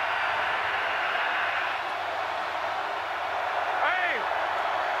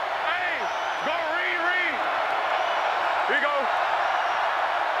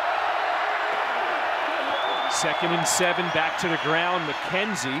 2nd and 7, back to the ground.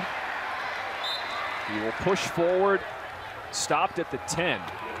 McKenzie. He will push forward, stopped at the 10.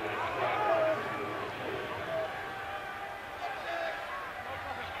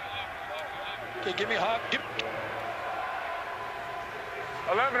 Okay, give me a hop.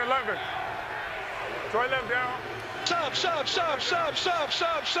 11. Troy left down. Sub. 224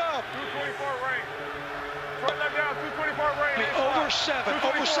 range. Troy left down, 224 range. Over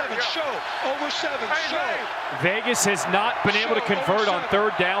 7, show. Over 7, show. Vegas has not been able to convert on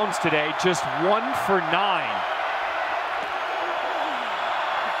 3rd downs today, just 1 for 9.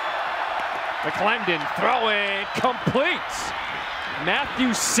 McClendon throwing, complete.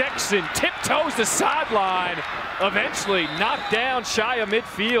 Matthew Sexton tiptoes the sideline, eventually knocked down shy of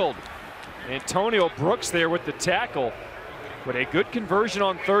midfield. Antonio Brooks there with the tackle, but a good conversion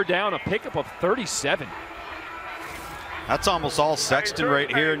on 3rd down, a pickup of 37. That's almost all Sexton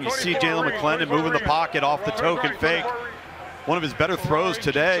right here, and you see Jalen McClendon moving the pocket off the token fake. One of his better throws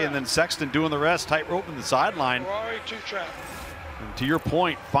today, and then Sexton doing the rest, tight rope in the sideline. And to your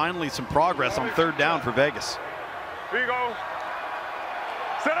point, finally some progress on 3rd down for Vegas. Here you go.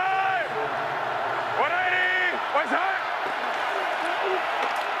 Set up! 180! What's hot?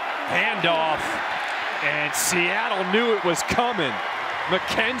 Handoff, and Seattle knew it was coming.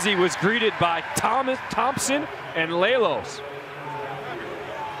 McKenzie was greeted by Thompson and Lelos.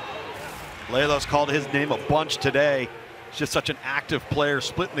 Lelos called his name a bunch today. He's just such an active player,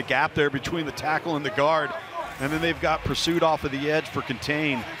 splitting the gap there between the tackle and the guard. And then they've got pursuit off of the edge for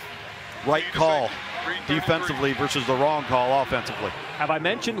contain. Right call defensively versus the wrong call offensively. Have I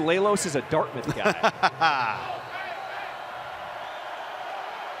mentioned Lelos is a Dartmouth guy?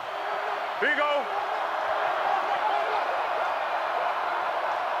 Here you go.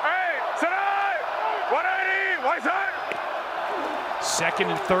 Hey, sit up! 180, white side. 2nd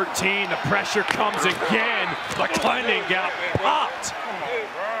and 13, the pressure comes again. McClendon got popped.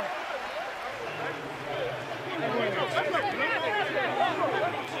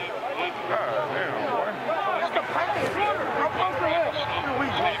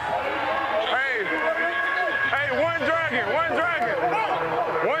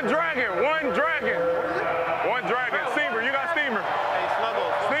 One dragon. Steamer, you got steamer.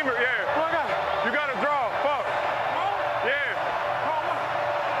 Steamer, yeah. You got to draw. Fuck. Yeah.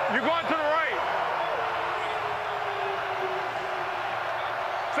 You going to the right.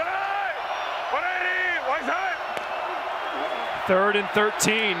 Side. 180. White side. 3rd and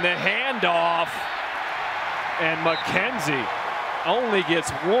 13, the handoff. And McKenzie only gets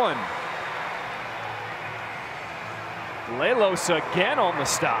 1. Lelos again on the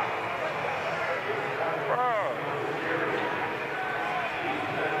stop.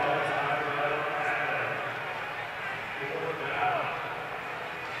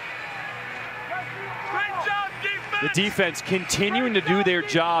 The defense continuing to do their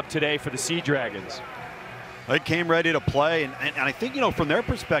job today for the Sea Dragons. They came ready to play, and I think, you know, from their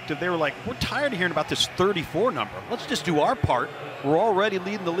perspective, they were like, we're tired of hearing about this 34 number. Let's just do our part. We're already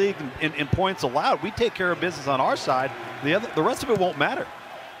leading the league in points allowed. We take care of business on our side. The rest of it won't matter.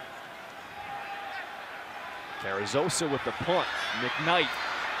 Carrizosa with the punt. McKnight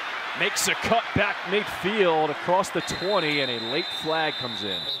makes a cut back midfield across the 20, and a late flag comes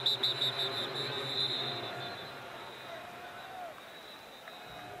in.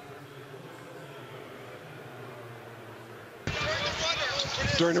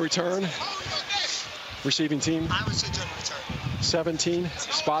 During the return, receiving team 17,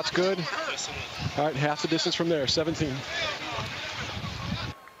 spots good. All right, half the distance from there, 17.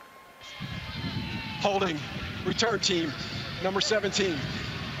 Holding, return team, number 17.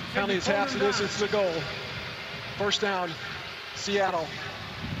 Penalty is half the distance to the goal. 1st down, Seattle.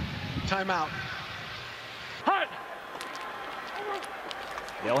 Timeout. Hut.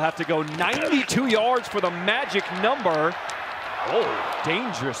 They'll have to go 92 yards for the magic number. Oh,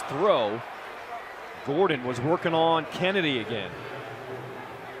 dangerous throw. Gordon was working on Kennedy again.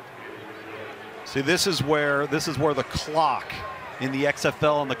 See, this is where the clock in the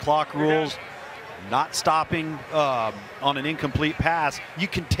XFL and the clock rules, not stopping on an incomplete pass. You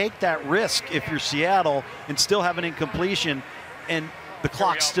can take that risk if you're Seattle and still have an incompletion, and the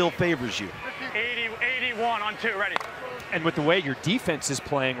clock still favors you. 81 on 2, ready. And with the way your defense is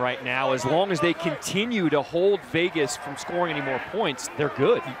playing right now, as long as they continue to hold Vegas from scoring any more points, they're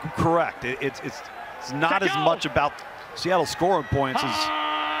good. Correct. It's not as much about Seattle scoring points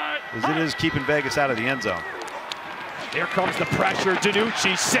as it is keeping Vegas out of the end zone. Here comes the pressure.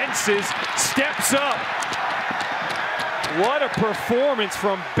 DiNucci senses, steps up. What a performance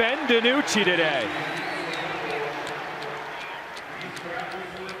from Ben DiNucci today.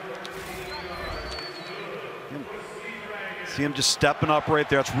 See him just stepping up right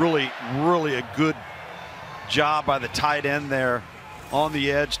there. That's really a good job by the tight end there on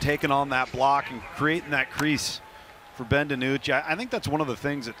the edge, taking on that block and creating that crease for Ben DiNucci. I think that's one of the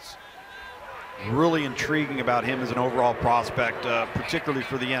things that's really intriguing about him as an overall prospect, particularly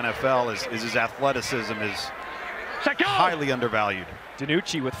for the NFL, is his athleticism is highly undervalued.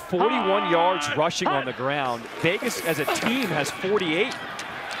 DiNucci with 41 yards rushing on the ground. Vegas as a team has 48.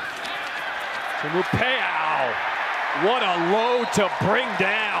 Tumupeo, what a load to bring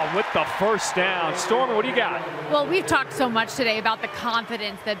down with the first down. Stormer, what do you got? Well, we've talked so much today about the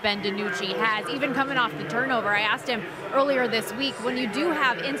confidence that Ben DiNucci has, even coming off the turnover. I asked him earlier this week, when you do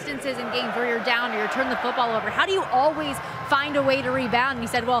have instances in games where you're down or you're turning the football over, how do you always find a way to rebound? And he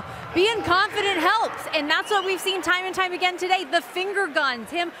said, well, being confident helps. And that's what we've seen time and time again today. The finger guns,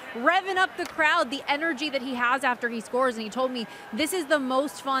 him revving up the crowd, the energy that he has after he scores. And he told me this is the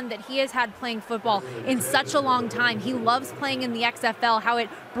most fun that he has had playing football in such a long time. He loves playing in the XFL, how it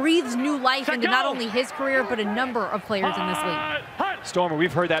breathes new life into not only his career, but a number of players in this league. Stormer,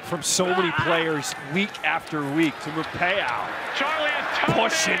 we've heard that from so many players week after week. Tumupeo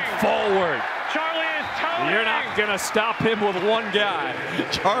pushing forward. Charlie is toting. You're not going to stop him with one guy.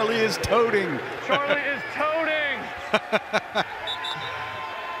 Charlie is toting. Charlie is toting.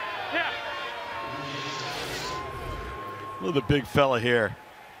 Yeah. Look at the big fella here.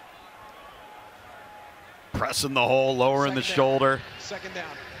 Pressing the hole, lowering the shoulder. Second down.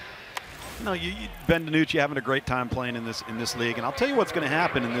 No, Ben DiNucci having a great time playing in this league, and I'll tell you what's going to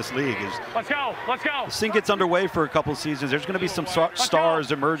happen in this league is let's go. This thing gets underway for a couple of seasons. There's going to be some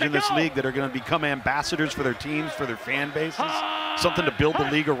stars emerge in this league that are going to become ambassadors for their teams, for their fan bases, something to build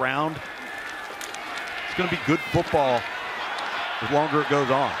the league around. It's going to be good football the longer it goes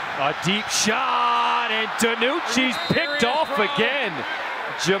on. A deep shot, and DiNucci's picked off again.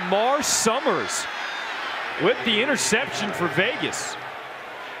 Jamar Summers with the interception for Vegas.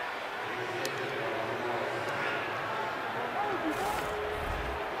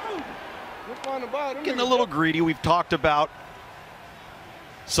 Getting a little greedy. We've talked about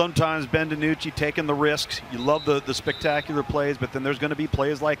sometimes Ben DiNucci taking the risks. You love the spectacular plays, but then there's going to be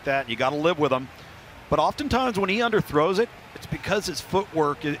plays like that. You got to live with them. But oftentimes when he underthrows it, it's because his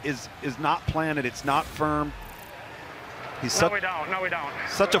footwork is not planted. It's not firm. He's No, we don't.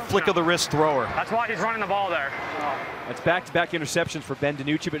 such a flick of the wrist thrower. That's why he's running the ball there. That's back-to-back interceptions for Ben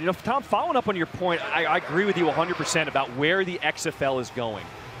DiNucci. But, you know, Tom, following up on your point, I agree with you 100% about where the XFL is going.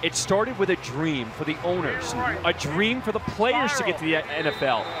 It started with a dream for the owners, a dream for the players to get to the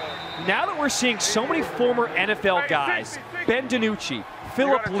NFL. Now that we're seeing so many former NFL guys, Ben DiNucci,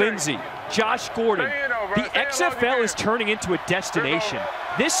 Philip Lindsay, Josh Gordon, the XFL is turning into a destination.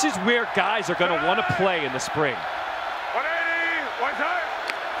 This is where guys are going to want to play in the spring. 180, one time.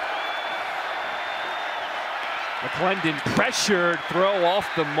 McClendon pressured, throw off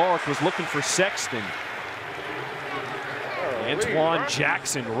the mark, was looking for Sexton. Antoine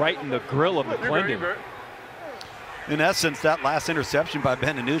Jackson right in the grill of McClendon. In essence, that last interception by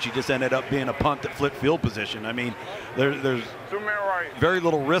Ben DiNucci just ended up being a punt that flipped field position. I mean, there's very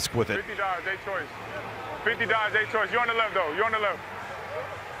little risk with it. 50 dives, 8 choice. 50 dives, 8 choice. You're on the left, though. You're on the left.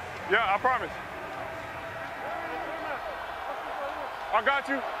 Yeah, I promise. I got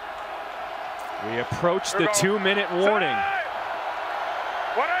you. We approach the 2-minute warning.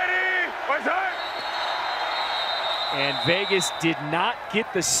 180, one time. And Vegas did not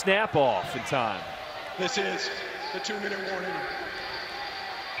get the snap off in time. This is the 2-minute warning.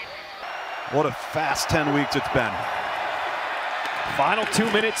 What a fast 10 weeks it's been. Final 2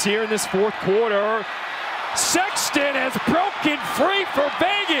 minutes here in this fourth quarter. Sexton has broken free for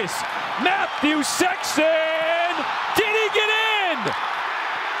Vegas. Matthew Sexton, did he get in?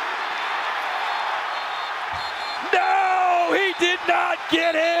 No, he did not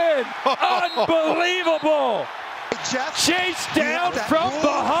get in. Unbelievable. Chase down from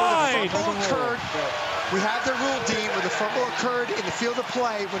behind. We have the rule, Dean, where the fumble occurred in the field of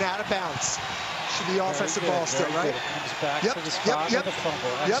play when out of bounds. Should be offensive ball still, right? It comes back to the spot of the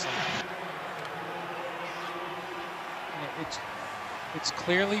fumble. Yep. It's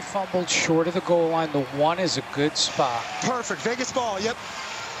clearly fumbled short of the goal line. The 1 is a good spot. Perfect. Vegas ball, yep.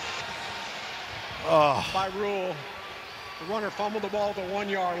 By rule, the runner fumbled the ball at the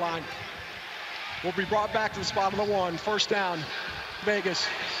 1-yard line. Will be brought back to the spot of the 1. First down, Vegas.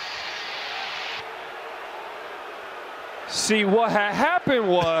 See, what had happened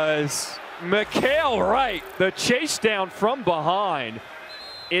was Mikael Wright, the chase down from behind.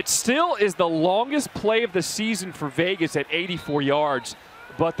 It still is the longest play of the season for Vegas at 84 yards,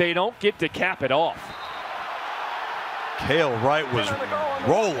 but they don't get to cap it off. Mikael Wright was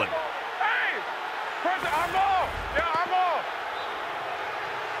rolling. Hey, press it, I'm ball. Yeah, I'm ball.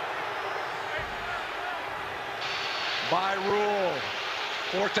 By rule,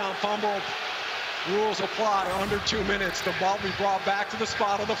 4th down fumble. Rules apply under 2 minutes. The ball will be brought back to the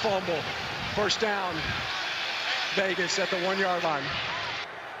spot of the fumble. 1st down, Vegas at the 1-yard line.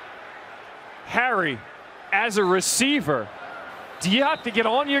 Harry, as a receiver, do you have to get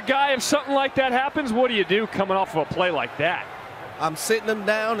on your guy if something like that happens? What do you do coming off of a play like that? I'm sitting him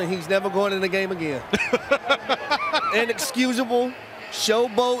down, and he's never going in the game again. Inexcusable,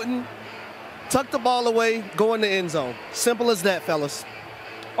 showboating, tuck the ball away, go in the end zone. Simple as that, fellas.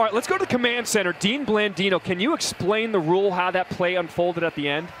 All right, let's go to the command center. Dean Blandino, can you explain the rule, how that play unfolded at the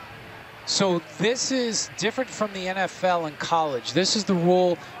end? So this is different from the NFL and college. This is the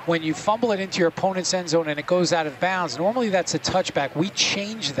rule when you fumble it into your opponent's end zone and it goes out of bounds. Normally that's a touchback. We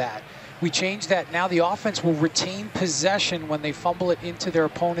changed that. We changed that. Now the offense will retain possession when they fumble it into their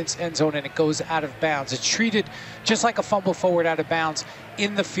opponent's end zone and it goes out of bounds. It's treated just like a fumble forward out of bounds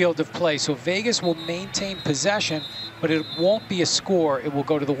in the field of play. So Vegas will maintain possession, but it won't be a score. It will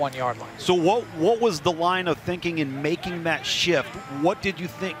go to the 1-yard line. So what was the line of thinking in making that shift? What did you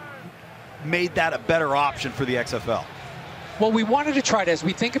think made that a better option for the XFL? Well, we wanted to try to, as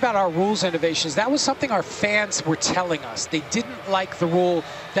we think about our rules innovations, that was something our fans were telling us. They didn't like the rule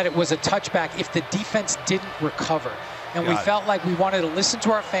that it was a touchback if the defense didn't recover. And we felt like we wanted to listen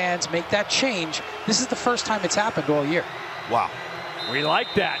to our fans, make that change. This is the first time it's happened all year. Wow. We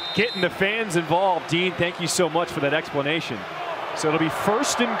like that, getting the fans involved. Dean, thank you so much for that explanation. So it'll be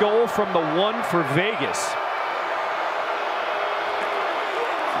 1st and goal from the 1 for Vegas.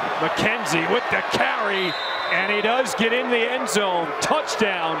 McKenzie with the carry, and he does get in the end zone.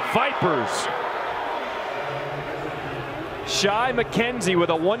 Touchdown, Vipers. Shy McKenzie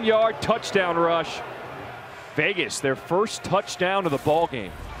with a 1-yard touchdown rush. Vegas, their first touchdown of the ball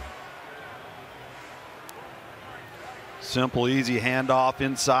game. Simple, easy handoff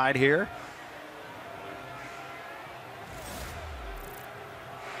inside here.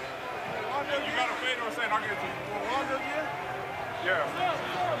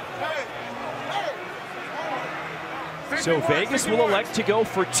 So Vegas will elect to go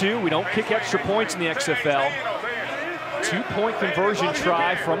for 2. We don't kick extra points in the XFL. 2-point conversion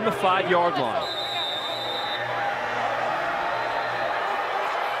try from the 5-yard line.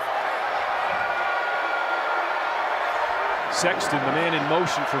 Sexton, the man in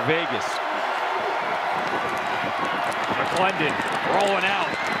motion for Vegas. McClendon rolling out.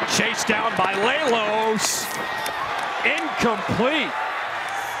 Chased down by Lelos. Incomplete.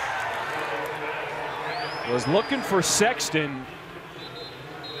 Was looking for Sexton.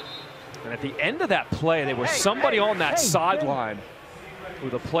 And at the end of that play, there was somebody on that sideline who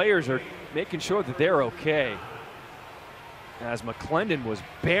the players are making sure that they're okay. As McClendon was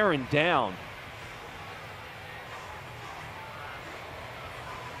bearing down.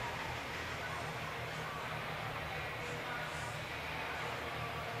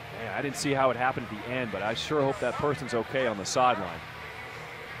 Man, I didn't see how it happened at the end, but I sure hope that person's okay on the sideline.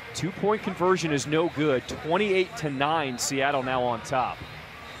 2-point conversion is no good. 28-9, Seattle now on top.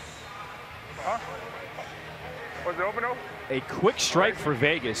 Was it open? A quick strike for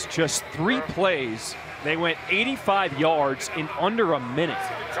Vegas. Just 3 plays. They went 85 yards in under a minute.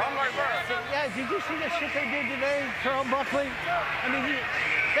 Yeah, did you see the shit they did today, Charles Buckley? I mean,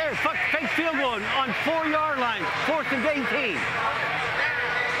 there's fake field goal on 4-yard line, 4th and 18.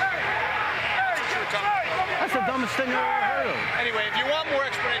 That's the dumbest thing I've ever heard of. Anyway, if you want more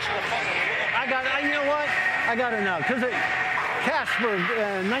explanation of fumble, you know what? I got it now. Because Casper,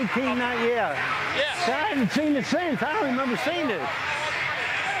 1990, yeah. Yes. I haven't seen it since. I don't remember seeing it.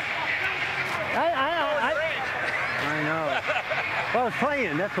 I know. Well, I was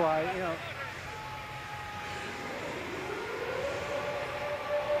playing, that's why, you know.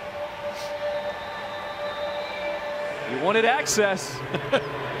 You wanted access.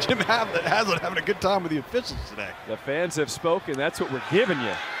 Jim Haslett having a good time with the officials today. The fans have spoken. That's what we're giving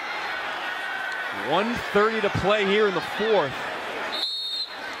you. 1:30 to play here in the 4th.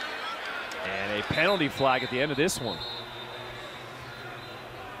 And a penalty flag at the end of this one.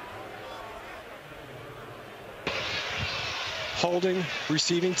 Holding,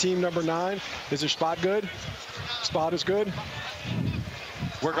 receiving team number 9. Is their spot good? Spot is good.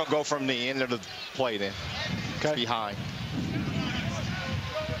 we're going to go from the end of the play then. Okay. Behind.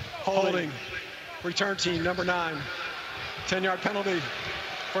 Holding. Return team number 9. 10-yard penalty.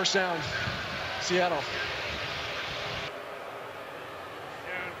 1st down. Seattle.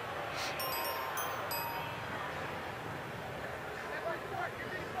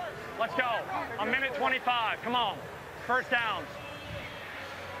 Let's go. A minute 25. Come on. 1st downs.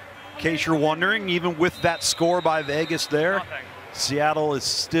 In case you're wondering, even with that score by Vegas there, Seattle is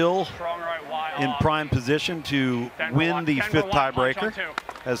still in prime position to win the fifth tiebreaker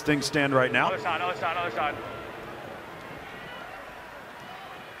as things stand right now. Other side, other side, other side.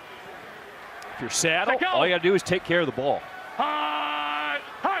 If you're Seattle, all you got to do is take care of the ball.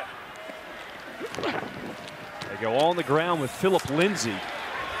 They go on the ground with Philip Lindsay.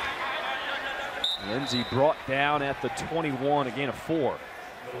 Lindsay brought down at the 21, a gain of 4.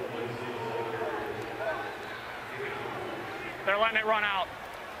 They're letting it run out.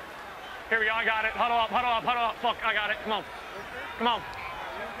 Here we go, I got it. Huddle up, huddle up, huddle up. Fuck, I got it. Come on. Come on.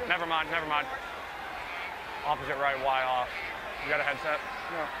 Never mind, never mind. Opposite right, wide off. You got a headset?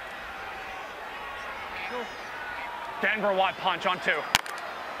 No. Denver wide punch on 2.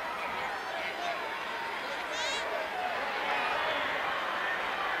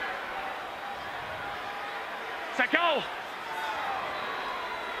 Set, go!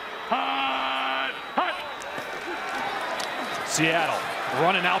 Seattle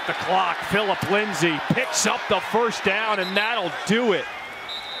running out the clock. Philip Lindsay picks up the first down, and that'll do it.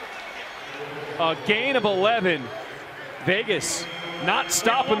 A gain of 11. Vegas not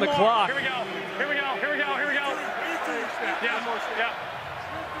stopping the clock. Here we go. Here we go. Here we go. Here we go. Yeah. Yeah.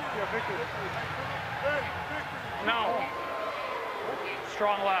 No.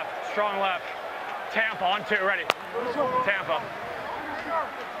 Strong left. Strong left. Tampa on 2. Ready. Tampa.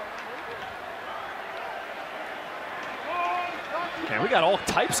 Man, we got all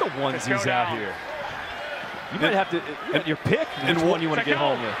types of onesies out here. You might have to, your pick, which one you want to get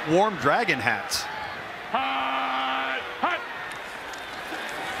home with. Warm dragon hats.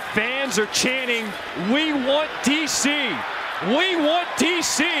 Fans are chanting, "We want DC. We want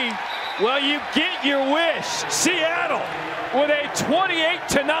DC." Well, you get your wish. Seattle with a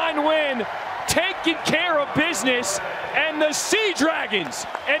 28-9 win, taking care of business, and the Sea Dragons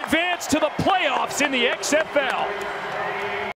advance to the playoffs in the XFL.